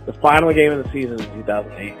the final game of the season in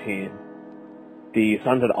 2018. The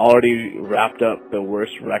Suns had already wrapped up the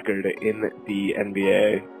worst record in the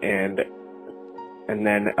NBA, and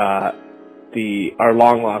then our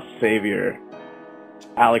long-lost savior,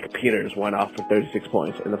 Alec Peters, went off for 36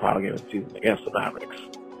 points in the final game of the season against the Mavericks.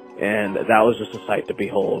 And that was just a sight to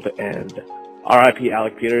behold, and R.I.P.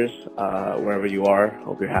 Alec Peters, wherever you are,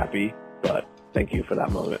 hope you're happy, but thank you for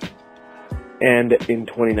that moment. And in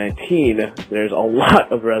 2019, there's a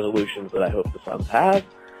lot of resolutions that I hope the Suns have.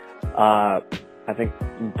 I think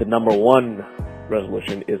the number one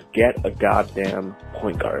resolution is get a goddamn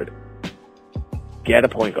point guard. Get a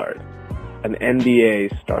point guard. An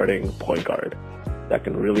NBA starting point guard that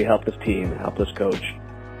can really help this team, help this coach,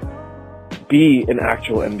 be an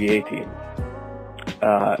actual NBA team.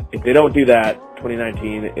 If they don't do that,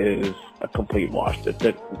 2019 is a complete wash.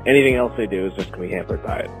 Anything else they do is just going to be hampered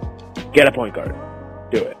by it. Get a point guard.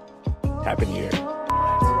 Do it. Happy New Year.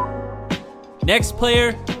 Next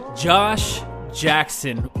player, Josh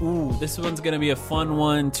Jackson. Ooh, this one's going to be a fun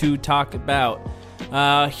one to talk about.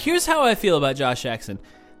 Here's how I feel about Josh Jackson.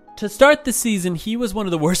 To start the season, he was one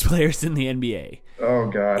of the worst players in the NBA. Oh,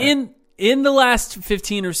 God. In the last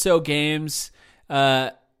 15 or so games,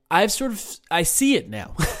 I see it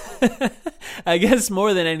now. I guess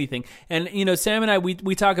more than anything. And, Sam and I,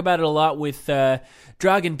 we talk about it a lot with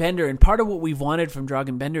Dragan Bender, and part of what we've wanted from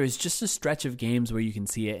Dragan Bender is just a stretch of games where you can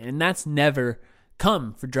see it, and that's never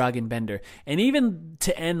come for Dragan Bender. And even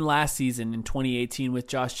to end last season in 2018 with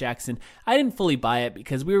Josh Jackson, I didn't fully buy it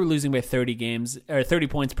because we were losing by 30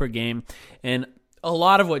 points per game, and a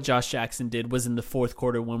lot of what Josh Jackson did was in the fourth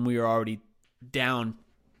quarter when we were already down.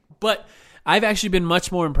 But I've actually been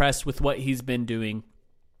much more impressed with what he's been doing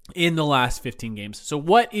in the last 15 games. So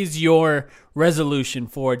what is your resolution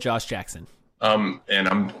for Josh Jackson? And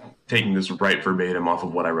I'm taking this right verbatim off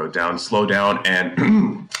of what I wrote down. Slow down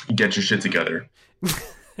and get your shit together.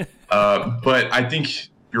 But I think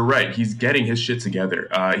you're right. He's getting his shit together.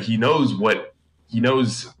 He knows what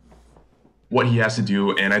he has to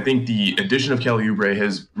do. And I think the addition of Kelly Oubre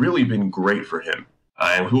has really been great for him.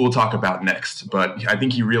 And who we'll talk about next. But I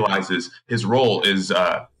think he realizes his role is,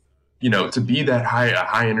 to be that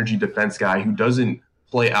high energy defense guy who doesn't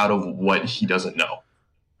play out of what he doesn't know.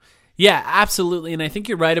 Yeah, absolutely. And I think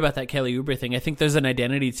you're right about that Kelly Oubre thing. I think there's an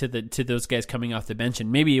identity to those guys coming off the bench,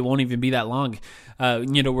 and maybe it won't even be that long.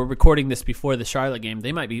 We're recording this before the Charlotte game.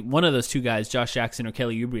 They might be one of those two guys, Josh Jackson or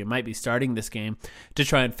Kelly Oubre, might be starting this game to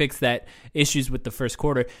try and fix that issues with the first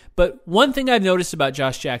quarter. But one thing I've noticed about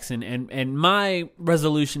Josh Jackson, and my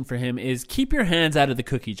resolution for him, is keep your hands out of the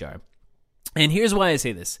cookie jar. And here's why I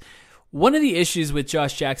say this. One of the issues with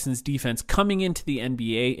Josh Jackson's defense coming into the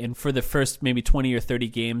NBA and for the first maybe 20 or 30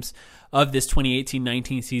 games of this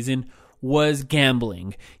 2018-19 season was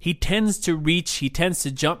gambling. He tends to reach, he tends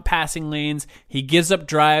to jump passing lanes, he gives up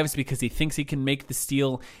drives because he thinks he can make the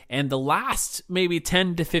steal. And the last maybe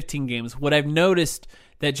 10 to 15 games, what I've noticed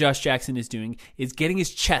that Josh Jackson is doing is getting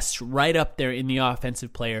his chest right up there in the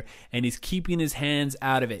offensive player, and he's keeping his hands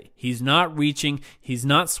out of it. He's not reaching, he's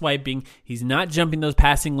not swiping, he's not jumping those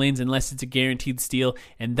passing lanes unless it's a guaranteed steal,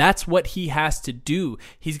 and that's what he has to do.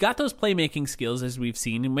 He's got those playmaking skills, as we've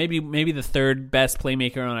seen, and maybe the third best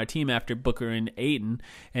playmaker on our team after Booker and Ayton,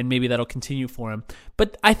 and maybe that'll continue for him.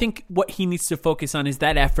 But I think what he needs to focus on is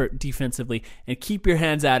that effort defensively, and keep your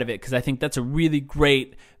hands out of it, because I think that's a really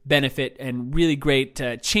great benefit and really great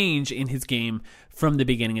change in his game from the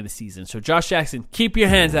beginning of the season. So Josh Jackson, keep your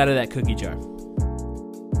hands out of that cookie jar.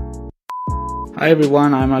 Hi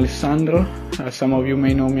everyone, I'm Alessandro. Some of you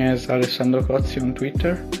may know me as Alessandro Cozzi on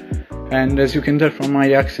Twitter. And as you can tell from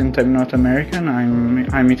my accent, I'm not American,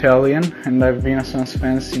 I'm Italian, and I've been a Suns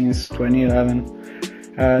fan since 2011.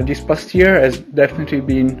 This past year has definitely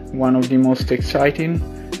been one of the most exciting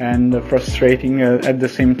and frustrating at the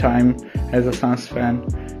same time as a Suns fan.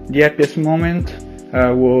 The happiest moment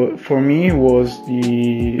for me was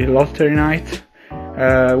the lottery night.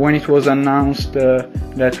 When it was announced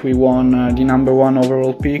that we won the number 1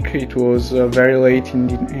 overall pick. It was very late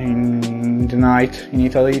in the night in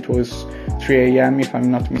Italy. It was 3 a.m. if I'm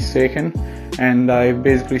not mistaken, and I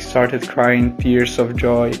basically started crying tears of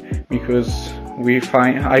joy because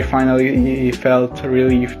I finally felt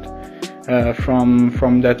relieved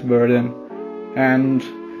from that burden. And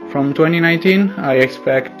from 2019, I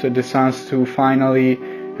expect the Suns to finally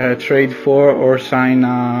trade for or sign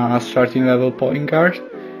a starting level point guard,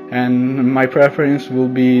 and my preference will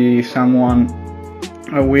be someone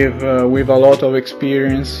with a lot of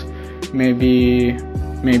experience, maybe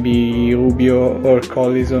Rubio or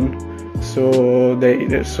Collison, so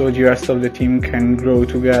the rest of the team can grow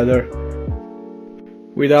together.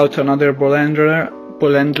 Without another ball handler,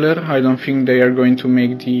 I don't think they are going to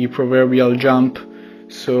make the proverbial jump.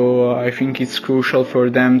 So I think it's crucial for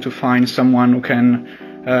them to find someone who can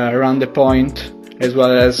run the point as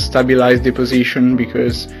well as stabilize the position,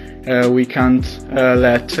 because we can't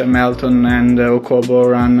let Melton and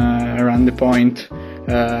Okobo run the point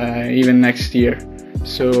even next year.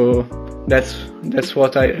 So that's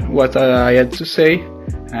what I had to say,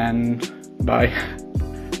 and bye.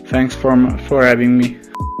 Thanks for having me.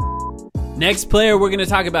 Next player, we're going to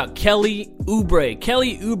talk about Kelly Oubre.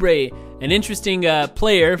 Kelly Oubre, an interesting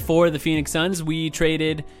player for the Phoenix Suns. We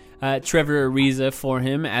traded Trevor Ariza for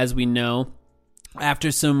him, as we know,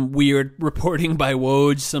 after some weird reporting by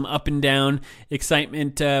Woj, some up and down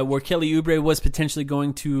excitement where Kelly Oubre was potentially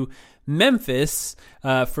going to Memphis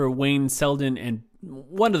for Wayne Selden and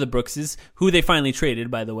one of the Brookses, who they finally traded,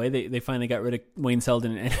 by the way. They finally got rid of Wayne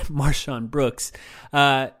Selden and Marshawn Brooks.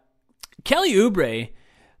 Kelly Oubre,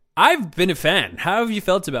 I've been a fan. How have you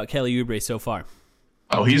felt about Kelly Oubre so far?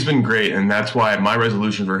 Oh, he's been great, and that's why my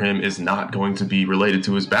resolution for him is not going to be related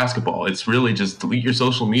to his basketball. It's really just delete your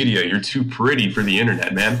social media. You're too pretty for the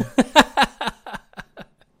internet, man.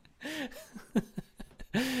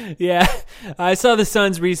 Yeah, I saw the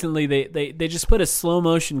Suns recently. They just put a slow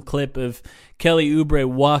motion clip of Kelly Oubre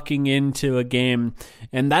walking into a game,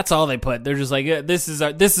 and that's all they put. They're just like, this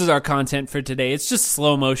is our content for today. It's just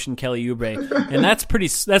slow motion Kelly Oubre, and that's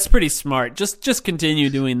pretty smart. Just continue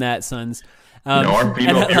doing that, Suns. Our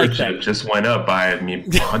female viewership just went up by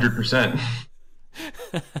 100%.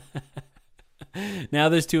 Now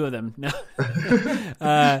there's 2 of them.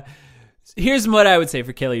 Here's what I would say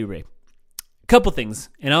for Kelly Oubre. Couple things,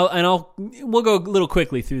 and we'll go a little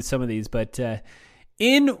quickly through some of these, but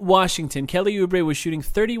in Washington, Kelly Oubre was shooting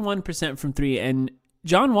 31% from 3, and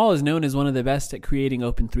John Wall is known as one of the best at creating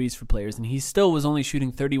open threes for players, and he still was only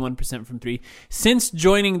shooting 31% from 3. Since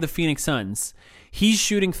joining the Phoenix Suns, he's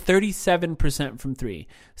shooting 37% from 3.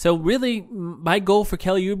 So really, my goal for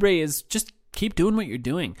Kelly Oubre is just keep doing what you're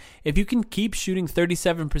doing. If you can keep shooting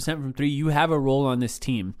 37% from 3, you have a role on this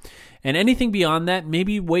team. And anything beyond that,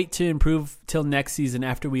 maybe wait to improve till next season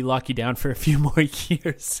after we lock you down for a few more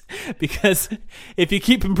years. Because if you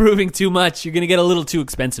keep improving too much, you're going to get a little too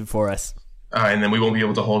expensive for us. And then we won't be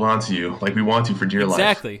able to hold on to you like we want to for dear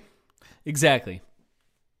life. Exactly.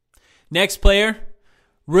 Next player,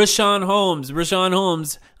 Richaun Holmes. Richaun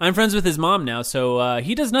Holmes, I'm friends with his mom now, so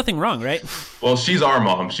he does nothing wrong, right? Well, she's our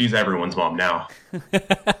mom. She's everyone's mom now.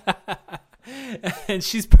 And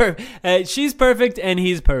she's perfect. She's perfect, and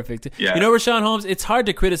he's perfect. Yeah. You know, Richaun Holmes, it's hard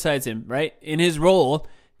to criticize him, right? In his role,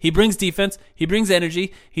 he brings defense. He brings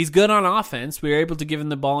energy. He's good on offense. We were able to give him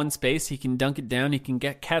the ball in space. He can dunk it down. He can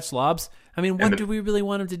catch lobs. I mean, what do we really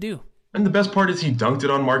want him to do? And the best part is he dunked it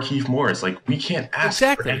on Markieff Morris. Like, we can't ask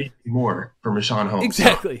for anything more from Richaun Holmes.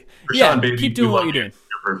 Exactly. So, Richaun, baby, keep doing what you're doing.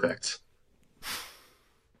 You're perfect.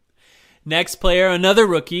 Next player, another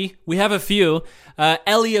rookie. We have a few.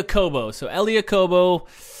 Elie Okobo. So Elie Okobo,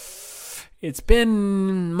 it's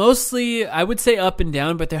been mostly, I would say, up and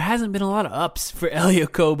down, but there hasn't been a lot of ups for Elie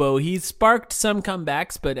Okobo. He's sparked some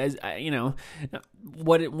comebacks, but as you know,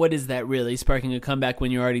 what is that really? Sparking a comeback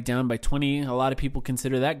when you're already down by 20? A lot of people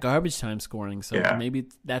consider that garbage time scoring. So maybe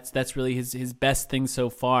that's really his best thing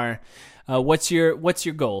so far. What's your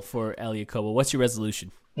goal for Elie Okobo? What's your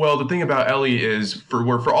resolution? Well, the thing about Elie is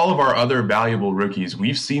for all of our other valuable rookies,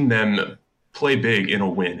 we've seen them play big in a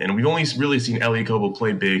win, and we've only really seen Elie Okobo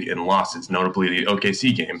play big in losses, notably the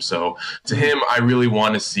OKC game. So to him, I really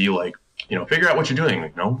want to see, figure out what you're doing.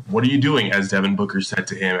 What are you doing? As Devin Booker said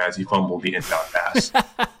to him as he fumbled the inbound pass.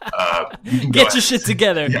 Get your shit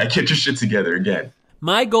together. Yeah, get your shit together again.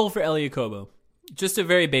 My goal for Elie Okobo, just a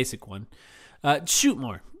very basic one. Shoot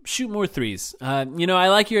more. shoot more threes. I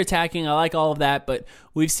like your attacking. I like all of that, but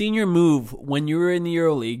we've seen your move when you were in the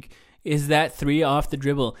EuroLeague is that three off the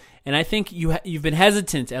dribble. And I think you've been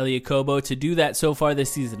hesitant, Elie Okobo, to do that so far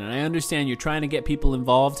this season. And I understand you're trying to get people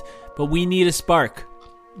involved, but we need a spark.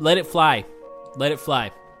 Let it fly. Let it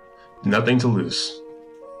fly. Nothing to lose.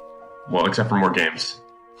 Well, except for more games.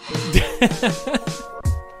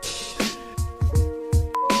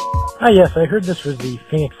 Hi, yes, I heard this was the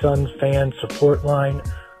Phoenix Suns fan support line.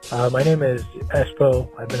 My name is Espo.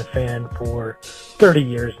 I've been a fan for 30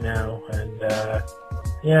 years now, and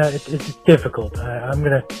it's difficult. I'm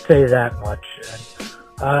going to say that much.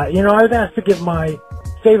 And, I was asked to give my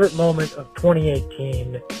favorite moment of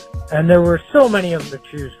 2018, and there were so many of them to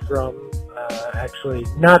choose from. Actually,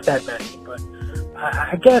 not that many, but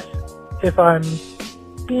I guess if I'm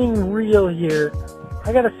being real here,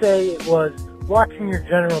 I got to say it was watching your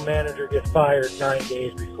general manager get fired 9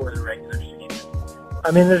 days before the regular season. I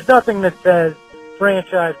mean, there's nothing that says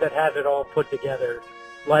franchise that has it all put together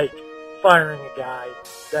like firing a guy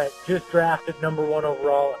that just drafted number 1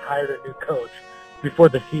 overall and hired a new coach before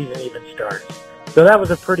the season even starts. So that was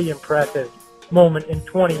a pretty impressive moment in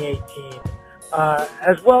 2018,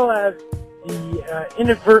 as well as the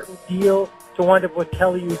inadvertent deal to wind up with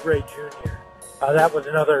Kelly Oubre Jr. That was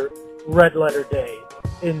another red letter day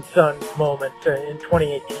in Suns moments in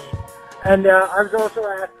 2018. And I was also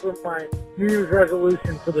asked for my New Year's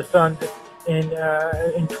resolution for the Suns in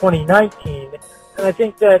 2019, and I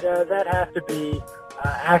think that that has to be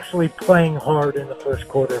actually playing hard in the first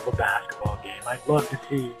quarter of a basketball game. I'd love to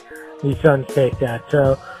see the Suns take that.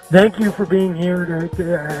 So thank you for being here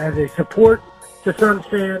as a support to Suns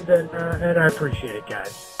fans, and I appreciate it,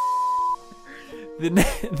 guys.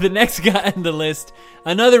 The next guy on the list,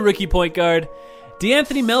 another rookie point guard,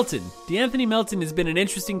 DeAnthony Melton. DeAnthony Melton has been an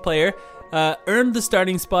interesting player, earned the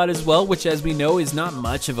starting spot as well, which, as we know, is not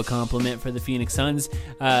much of a compliment for the Phoenix Suns.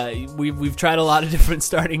 We've tried a lot of different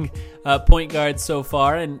starting point guards so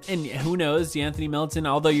far, and who knows, DeAnthony Melton,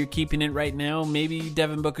 although you're keeping it right now, maybe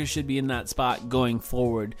Devin Booker should be in that spot going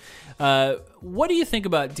forward. What do you think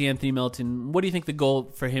about DeAnthony Melton? What do you think the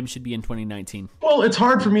goal for him should be in 2019? Well, it's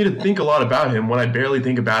hard for me to think a lot about him when I barely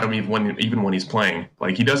think about him even when he's playing.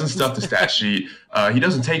 Like, he doesn't stuff the stat sheet. He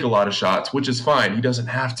doesn't take a lot of shots, which is fine. He doesn't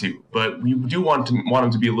have to, but we do want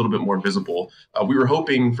him to be a little bit more visible. We were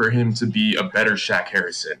hoping for him to be a better Shaq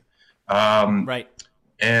Harrison. Right.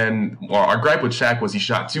 And our gripe with Shaq was he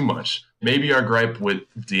shot too much. Maybe our gripe with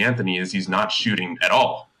DeAnthony is he's not shooting at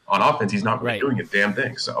all. On offense, he's not really doing a damn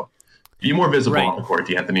thing. So be more visible on the court,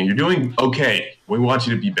 DeAnthony. You're doing okay. We want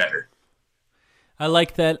you to be better. I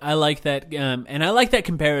like that. And I like that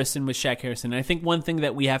comparison with Shaq Harrison. I think one thing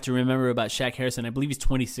that we have to remember about Shaq Harrison, I believe he's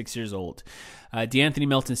 26 years old. DeAnthony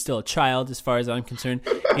Melton's still a child as far as I'm concerned.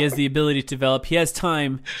 He has the ability to develop. He has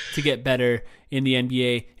time to get better in the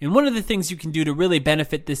NBA. And one of the things you can do to really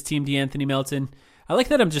benefit this team, DeAnthony Melton, I like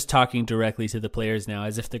that I'm just talking directly to the players now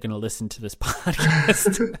as if they're going to listen to this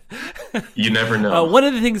podcast. You never know. One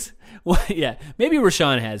of the things, maybe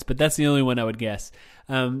Rashawn has, but that's the only one I would guess.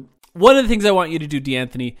 One of the things I want you to do,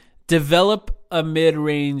 DeAnthony, develop a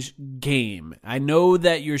mid-range game. I know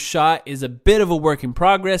that your shot is a bit of a work in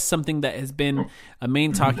progress. Something that has been a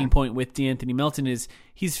main talking point with DeAnthony Melton is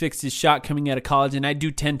he's fixed his shot coming out of college, and I do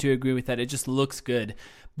tend to agree with that. It just looks good.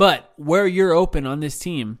 But where you're open on this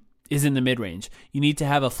team is in the mid-range. You need to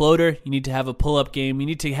have a floater. You need to have a pull-up game. You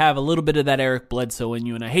need to have a little bit of that Eric Bledsoe in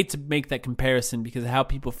you. And I hate to make that comparison because of how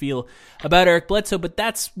people feel about Eric Bledsoe, but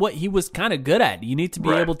that's what he was kind of good at. You need to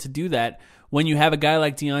be able to do that when you have a guy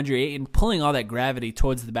like DeAndre Ayton pulling all that gravity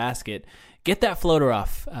towards the basket. Get that floater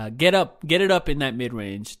off. Get it up in that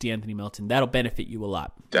mid-range, DeAnthony Melton. That'll benefit you a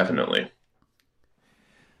lot. Definitely.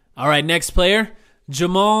 All right, next player,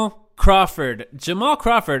 Jamal Crawford. Jamal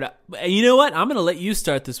Crawford, you know what? I'm going to let you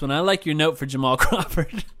start this one. I like your note for Jamal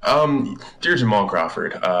Crawford. Dear Jamal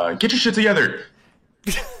Crawford, get your shit together.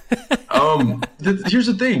 Here's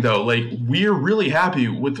the thing, though. Like, we're really happy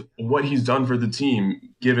with what he's done for the team,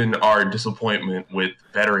 given our disappointment with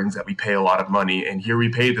veterans that we pay a lot of money. And here we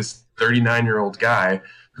pay this 39-year-old guy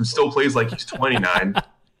who still plays like he's 29,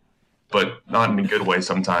 but not in a good way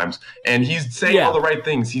sometimes. And he's saying all the right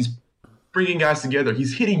things. He's bringing guys together.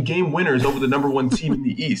 He's hitting game winners over the number 1 team in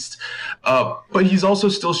the East. But he's also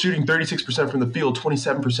still shooting 36% from the field,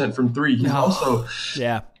 27% from three. He's also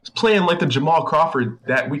playing like the Jamal Crawford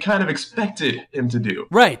that we kind of expected him to do.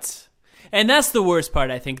 Right. And that's the worst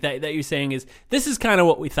part, I think, that you're saying is this is kind of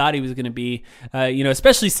what we thought he was going to be.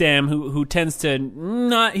 Especially Sam, who tends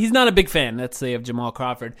to he's not a big fan, let's say, of Jamal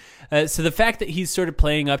Crawford. So the fact that he's sort of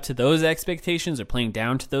playing up to those expectations or playing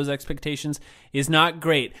down to those expectations is not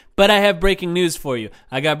great. But I have breaking news for you.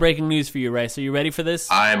 I got breaking news for you, Rice. Are you ready for this?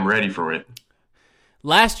 I'm ready for it.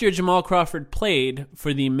 Last year, Jamal Crawford played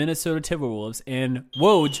for the Minnesota Timberwolves, and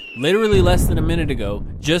Woj, literally less than a minute ago,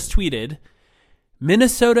 just tweeted,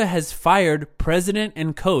 Minnesota has fired president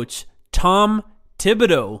and coach Tom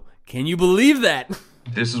Thibodeau. Can you believe that?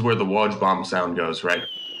 This is where the Woj bomb sound goes, right?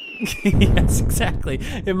 Yes, exactly.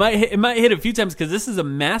 It might hit a few times because this is a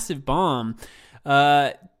massive bomb.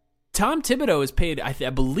 Tom Thibodeau is paid, I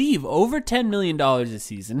believe, over $10 million this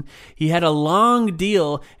season. He had a long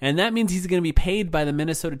deal, and that means he's going to be paid by the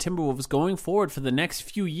Minnesota Timberwolves going forward for the next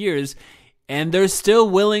few years, and they're still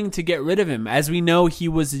willing to get rid of him. As we know, he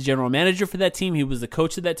was the general manager for that team, he was the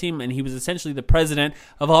coach of that team, and he was essentially the president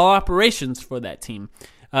of all operations for that team.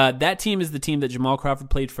 That team is the team that Jamal Crawford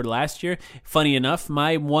played for last year. Funny enough,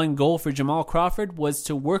 my one goal for Jamal Crawford was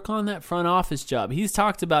to work on that front office job. He's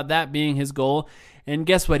talked about that being his goal, and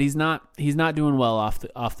guess what? He's not doing well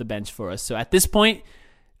off the bench for us. So at this point,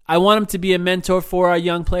 I want him to be a mentor for our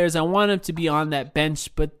young players. I want him to be on that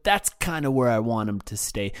bench, but that's kind of where I want him to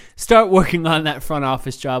stay. Start working on that front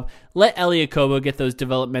office job. Let Elie Okobo get those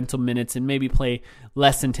developmental minutes and maybe play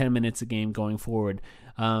less than 10 minutes a game going forward.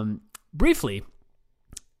 Briefly,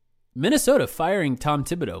 Minnesota firing Tom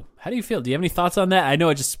Thibodeau. How do you feel? Do you have any thoughts on that? I know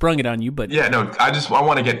I just sprung it on you, but yeah, no. I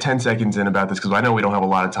want to get 10 seconds in about this because I know we don't have a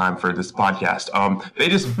lot of time for this podcast. They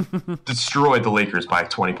just destroyed the Lakers by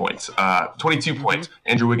 20 points, 22 points.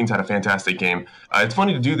 Andrew Wiggins had a fantastic game. It's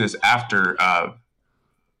funny to do this after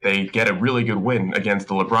they get a really good win against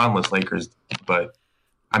the LeBron-less Lakers, but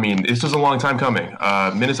I mean, this was a long time coming.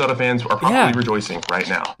 Minnesota fans are probably rejoicing right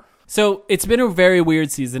now. So it's been a very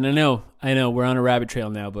weird season. I know we're on a rabbit trail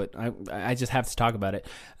now, but I just have to talk about it.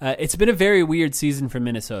 It's been a very weird season for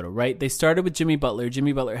Minnesota, right? They started with Jimmy Butler.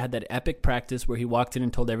 Jimmy Butler had that epic practice where he walked in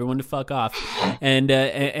and told everyone to fuck off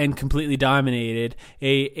and completely dominated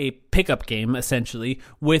a pickup game, essentially,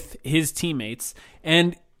 with his teammates.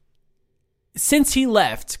 And since he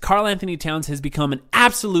left, Karl Anthony Towns has become an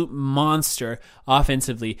absolute monster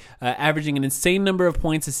offensively, averaging an insane number of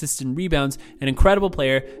points, assists, and rebounds, an incredible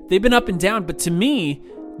player. They've been up and down, but to me,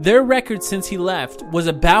 their record since he left was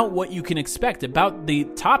about what you can expect, about the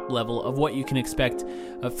top level of what you can expect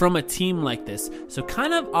from a team like this. So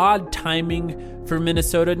kind of odd timing for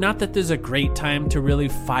Minnesota. Not that there's a great time to really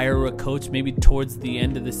fire a coach, maybe towards the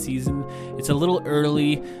end of the season. It's a little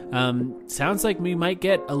early. Sounds like we might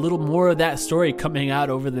get a little more of that story coming out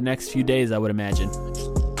over the next few days, I would imagine.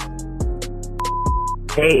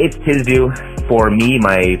 Hey, it's Tizdu. For me,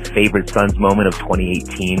 my favorite Suns moment of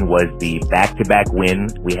 2018 was the back-to-back win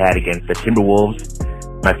we had against the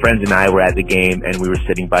Timberwolves. My friends and I were at the game, and we were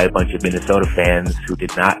sitting by a bunch of Minnesota fans who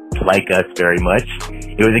did not like us very much.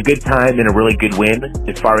 It was a good time and a really good win.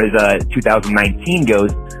 As far as 2019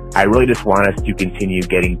 goes, I really just want us to continue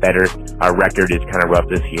getting better. Our record is kind of rough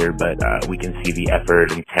this year, but we can see the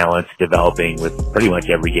effort and talent developing with pretty much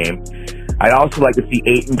every game. I'd also like to see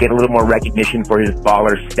Ayton get a little more recognition for his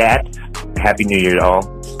baller stats. Happy New Year to all.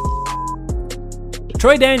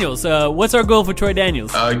 Troy Daniels, what's our goal for Troy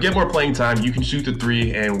Daniels? Get more playing time. You can shoot the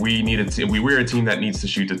three, and we're a team that needs to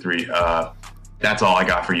shoot the three. That's all I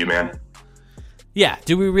got for you, man. Yeah,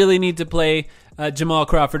 do we really need to play Jamal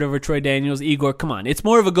Crawford over Troy Daniels? Igor, come on. It's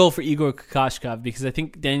more of a goal for Igor Kokoshkov because I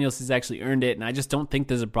think Daniels has actually earned it, and I just don't think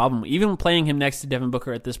there's a problem. Even playing him next to Devin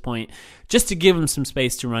Booker at this point, just to give him some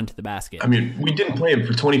space to run to the basket. I mean, we didn't play him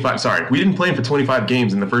for 25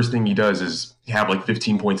 games, and the first thing he does is have like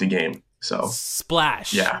 15 points a game. So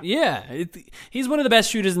splash. Yeah. He's one of the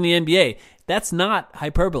best shooters in the NBA. That's not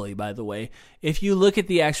hyperbole, by the way. If you look at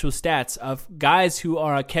the actual stats of guys who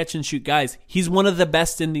are catch and shoot guys, he's one of the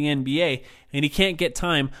best in the NBA, and he can't get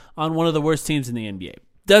time on one of the worst teams in the NBA.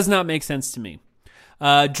 Does not make sense to me.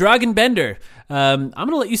 Dragan Bender, I'm going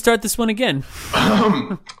to let you start this one again.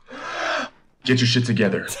 Get your shit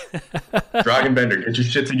together. Dragan Bender, get your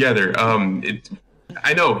shit together.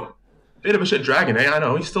 I know. Bit of a shit dragon. I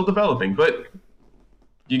know he's still developing, but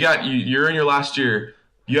you're in your last year.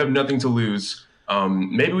 You have nothing to lose.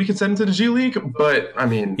 Maybe we can send him to the G League, but I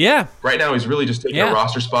mean, right now he's really just taking a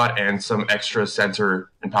roster spot and some extra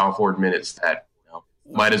center and power forward minutes that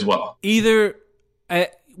might as well. Either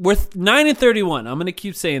we're 9-31. I'm going to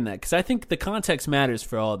keep saying that because I think the context matters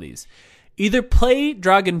for all of these. Either play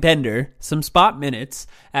Dragan Bender some spot minutes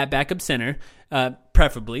at backup center,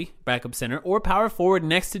 preferably backup center, or power forward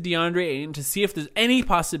next to DeAndre Ayton to see if there's any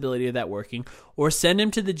possibility of that working, or send him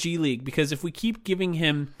to the G League, because if we keep giving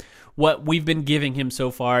him what we've been giving him so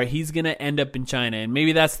far, he's going to end up in China, and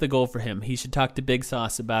maybe that's the goal for him. He should talk to Big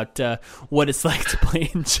Sauce about what it's like to play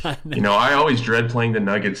in China. You know, I always dread playing the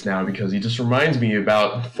Nuggets now because he just reminds me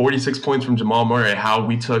about 46 points from Jamal Murray, how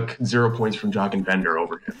we took 0 points from Dragan Bender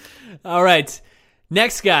over him. All right,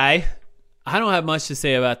 next guy. I don't have much to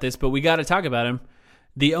say about this, but we got to talk about him.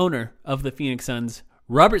 The owner of the Phoenix Suns,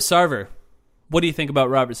 Robert Sarver. What do you think about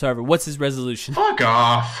Robert Sarver? What's his resolution? Fuck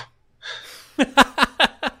off.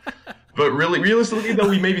 But really, realistically, though,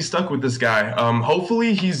 we may be stuck with this guy.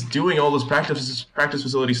 Hopefully, he's doing all this practice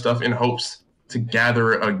facility stuff in hopes to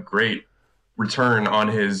gather a great return on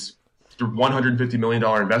his $150 million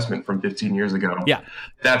investment from 15 years ago. Yeah.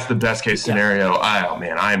 That's the best case scenario. Oh,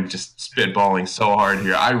 man, I'm just spitballing so hard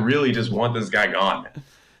here. I really just want this guy gone.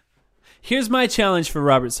 Here's my challenge for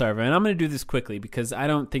Robert Sarver, and I'm going to do this quickly because I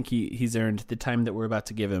don't think he's earned the time that we're about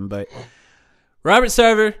to give him. But Robert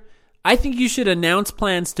Sarver, I think you should announce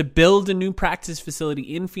plans to build a new practice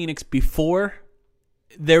facility in Phoenix before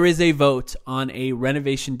there is a vote on a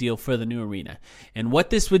renovation deal for the new arena. And what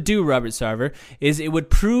this would do, Robert Sarver, is it would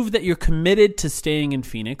prove that you're committed to staying in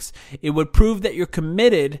Phoenix. It would prove that you're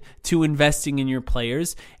committed to investing in your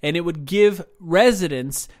players. And it would give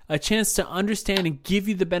residents a chance to understand and give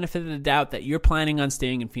you the benefit of the doubt that you're planning on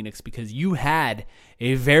staying in Phoenix because you had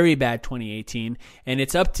a very bad 2018, and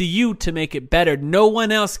it's up to you to make it better. No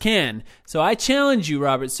one else can. So I challenge you,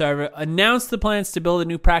 Robert Sarver, announce the plans to build a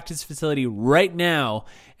new practice facility right now,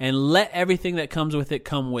 and let everything that comes with it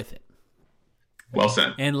come with it. Well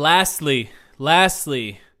said. And lastly,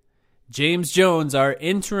 James Jones, our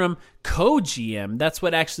interim co-GM. That's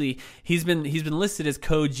what actually he's been listed as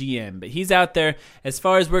co-GM, but he's out there. As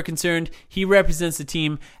far as we're concerned, he represents the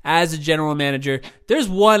team as a general manager. There's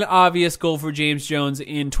one obvious goal for James Jones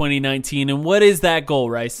in 2019, and what is that goal,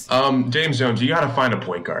 Rice? James Jones, you got to find a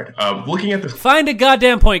point guard. Find a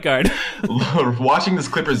goddamn point guard. Watching this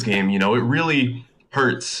Clippers game, you know, it really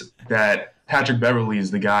hurts that Patrick Beverley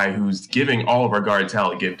is the guy who's giving all of our guards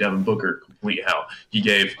hell. He gave Devin Booker complete hell. He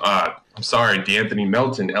gave, D'Anthony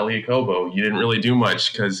Melton, Elliot Kobo. You didn't really do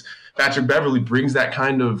much because Patrick Beverley brings that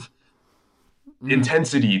kind of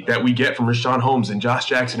intensity that we get from Rashawn Holmes and Josh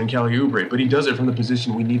Jackson and Kelly Oubre, but he does it from the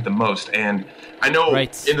position we need the most. And I know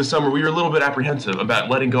in the summer we were a little bit apprehensive about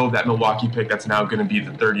letting go of that Milwaukee pick that's now going to be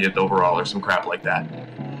the 30th overall or some crap like that.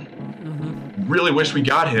 Really wish we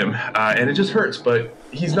got him, and it just hurts, but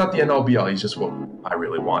he's not the end-all be-all. He's just what I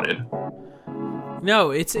really wanted.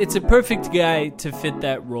 No, it's a perfect guy to fit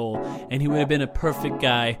that role, and he would have been a perfect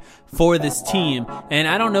guy for this team. And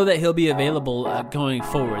I don't know that he'll be available going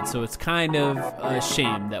forward, so it's kind of a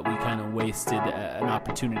shame that we kind of wasted an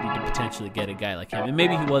opportunity to potentially get a guy like him. And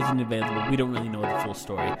maybe he wasn't available. We don't really know the full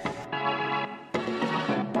story.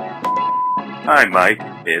 Hi, Mike.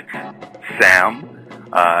 It's Sam.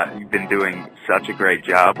 You've been doing such a great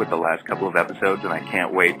job with the last couple of episodes, and I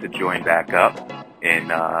can't wait to join back up in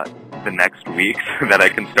the next week so that I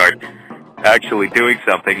can start actually doing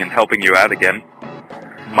something and helping you out again.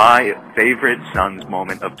 My favorite Suns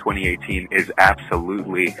moment of 2018 is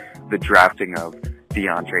absolutely the drafting of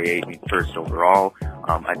DeAndre Ayton first overall.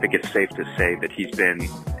 I think it's safe to say that he's been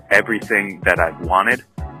everything that I've wanted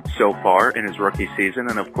so far in his rookie season,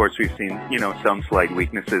 and of course we've seen, some slight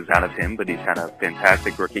weaknesses out of him, but he's had a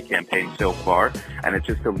fantastic rookie campaign so far, and it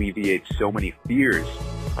just alleviates so many fears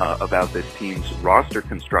about this team's roster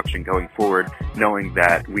construction going forward, knowing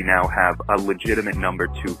that we now have a legitimate number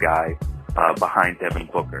 2 guy behind Devin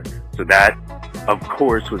Booker. So that, of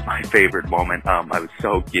course, was my favorite moment. I was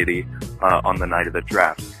so giddy on the night of the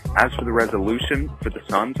draft. As for the resolution for the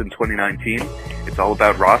Suns in 2019, it's all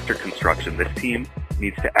about roster construction. This team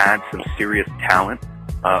needs to add some serious talent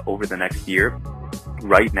over the next year.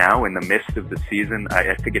 Right now, in the midst of the season,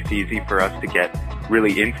 I think it's easy for us to get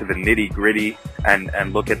really into the nitty-gritty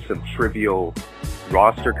and look at some trivial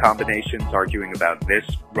roster combinations, arguing about this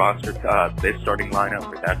roster, this starting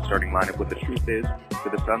lineup or that starting lineup. What the truth is, for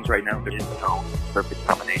the Suns right now, there is no perfect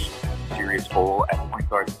combination. There's a serious hole at point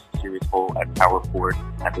guard, there's a serious hole at power forward,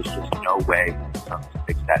 and there's just no way for the Suns to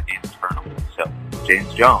fix that internally. So,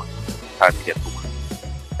 James Jones, time to get to work.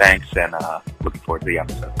 Thanks, and looking forward to the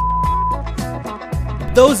episode.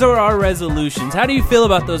 Those are our resolutions. How do you feel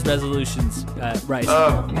about those resolutions, Rice?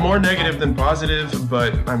 More negative than positive,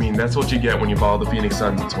 but, that's what you get when you follow the Phoenix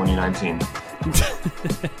Suns in 2019.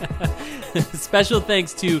 Special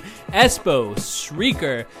thanks to Espo,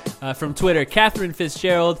 Shrieker from Twitter, Catherine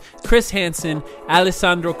Fitzgerald, Chris Hansen,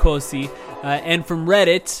 Alessandro Cosi, and from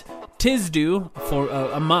Reddit, Tizdu for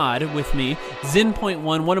Ahmad with me,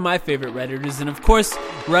 Zin.1, one of my favorite Redditors, and of course,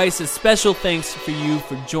 Rice, a special thanks for you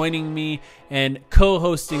for joining me and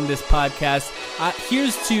co-hosting this podcast.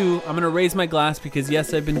 Here's to, I'm going to raise my glass because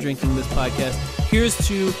yes, I've been drinking this podcast. Here's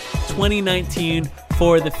to 2019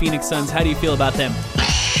 for the Phoenix Suns. How do you feel about them?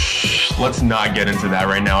 Let's not get into that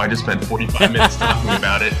right now. I just spent 45 minutes talking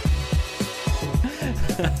about it.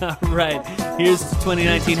 Right. Here's to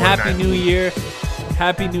 2019. Happy New Year.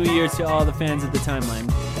 Happy New Year to all the fans of the Timeline.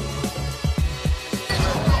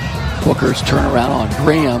 Booker's turnaround on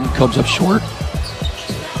Graham comes up short.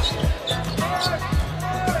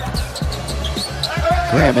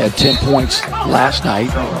 Graham had 10 points last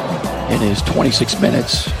night in his 26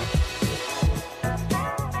 minutes.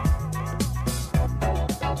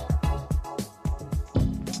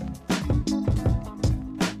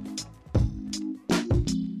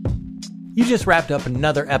 You just wrapped up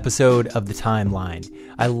another episode of The Timeline.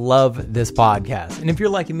 I love this podcast. And if you're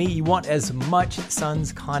like me, you want as much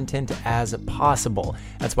Suns content as possible.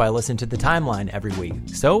 That's why I listen to The Timeline every week.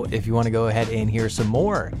 So if you want to go ahead and hear some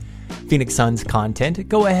more Phoenix Suns content,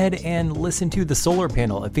 go ahead and listen to The Solar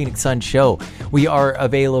Panel, a Phoenix Suns show. We are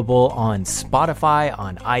available on Spotify,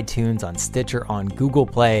 on iTunes, on Stitcher, on Google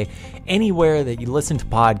Play. Anywhere that you listen to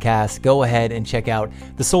podcasts, go ahead and check out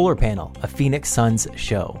The Solar Panel, a Phoenix Suns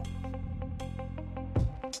show.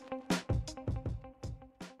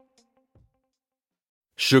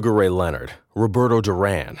 Sugar Ray Leonard, Roberto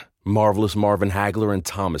Duran, Marvelous Marvin Hagler, and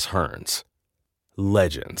Thomas Hearns.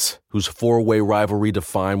 Legends, whose four-way rivalry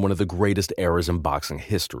defined one of the greatest eras in boxing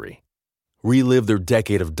history. Relive their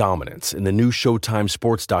decade of dominance in the new Showtime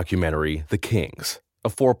sports documentary, The Kings, a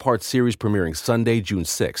 4-part series premiering Sunday, June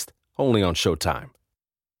 6th, only on Showtime.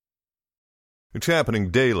 It's happening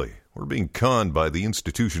daily. We're being conned by the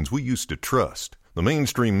institutions we used to trust. The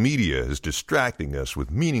mainstream media is distracting us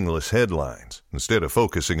with meaningless headlines instead of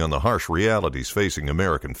focusing on the harsh realities facing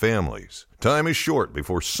American families. Time is short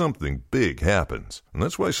before something big happens, and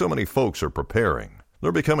that's why so many folks are preparing.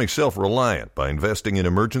 They're becoming self-reliant by investing in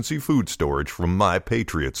emergency food storage from My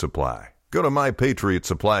Patriot Supply. Go to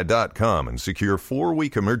MyPatriotSupply.com and secure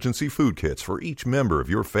 4-week emergency food kits for each member of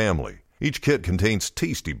your family. Each kit contains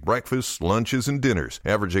tasty breakfasts, lunches, and dinners,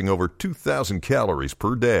 averaging over 2,000 calories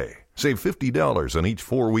per day. Save $50 on each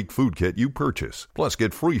 4-week food kit you purchase. Plus,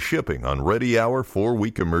 get free shipping on Ready Hour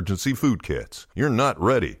 4-week emergency food kits. You're not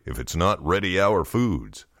ready if it's not Ready Hour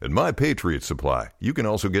Foods. At My Patriot Supply, you can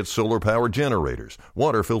also get solar power generators,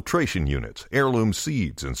 water filtration units, heirloom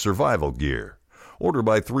seeds, and survival gear. Order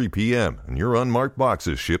by 3 p.m. and your unmarked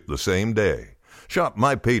boxes ship the same day. Shop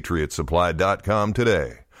MyPatriotSupply.com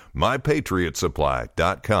today.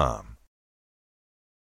 MyPatriotSupply.com.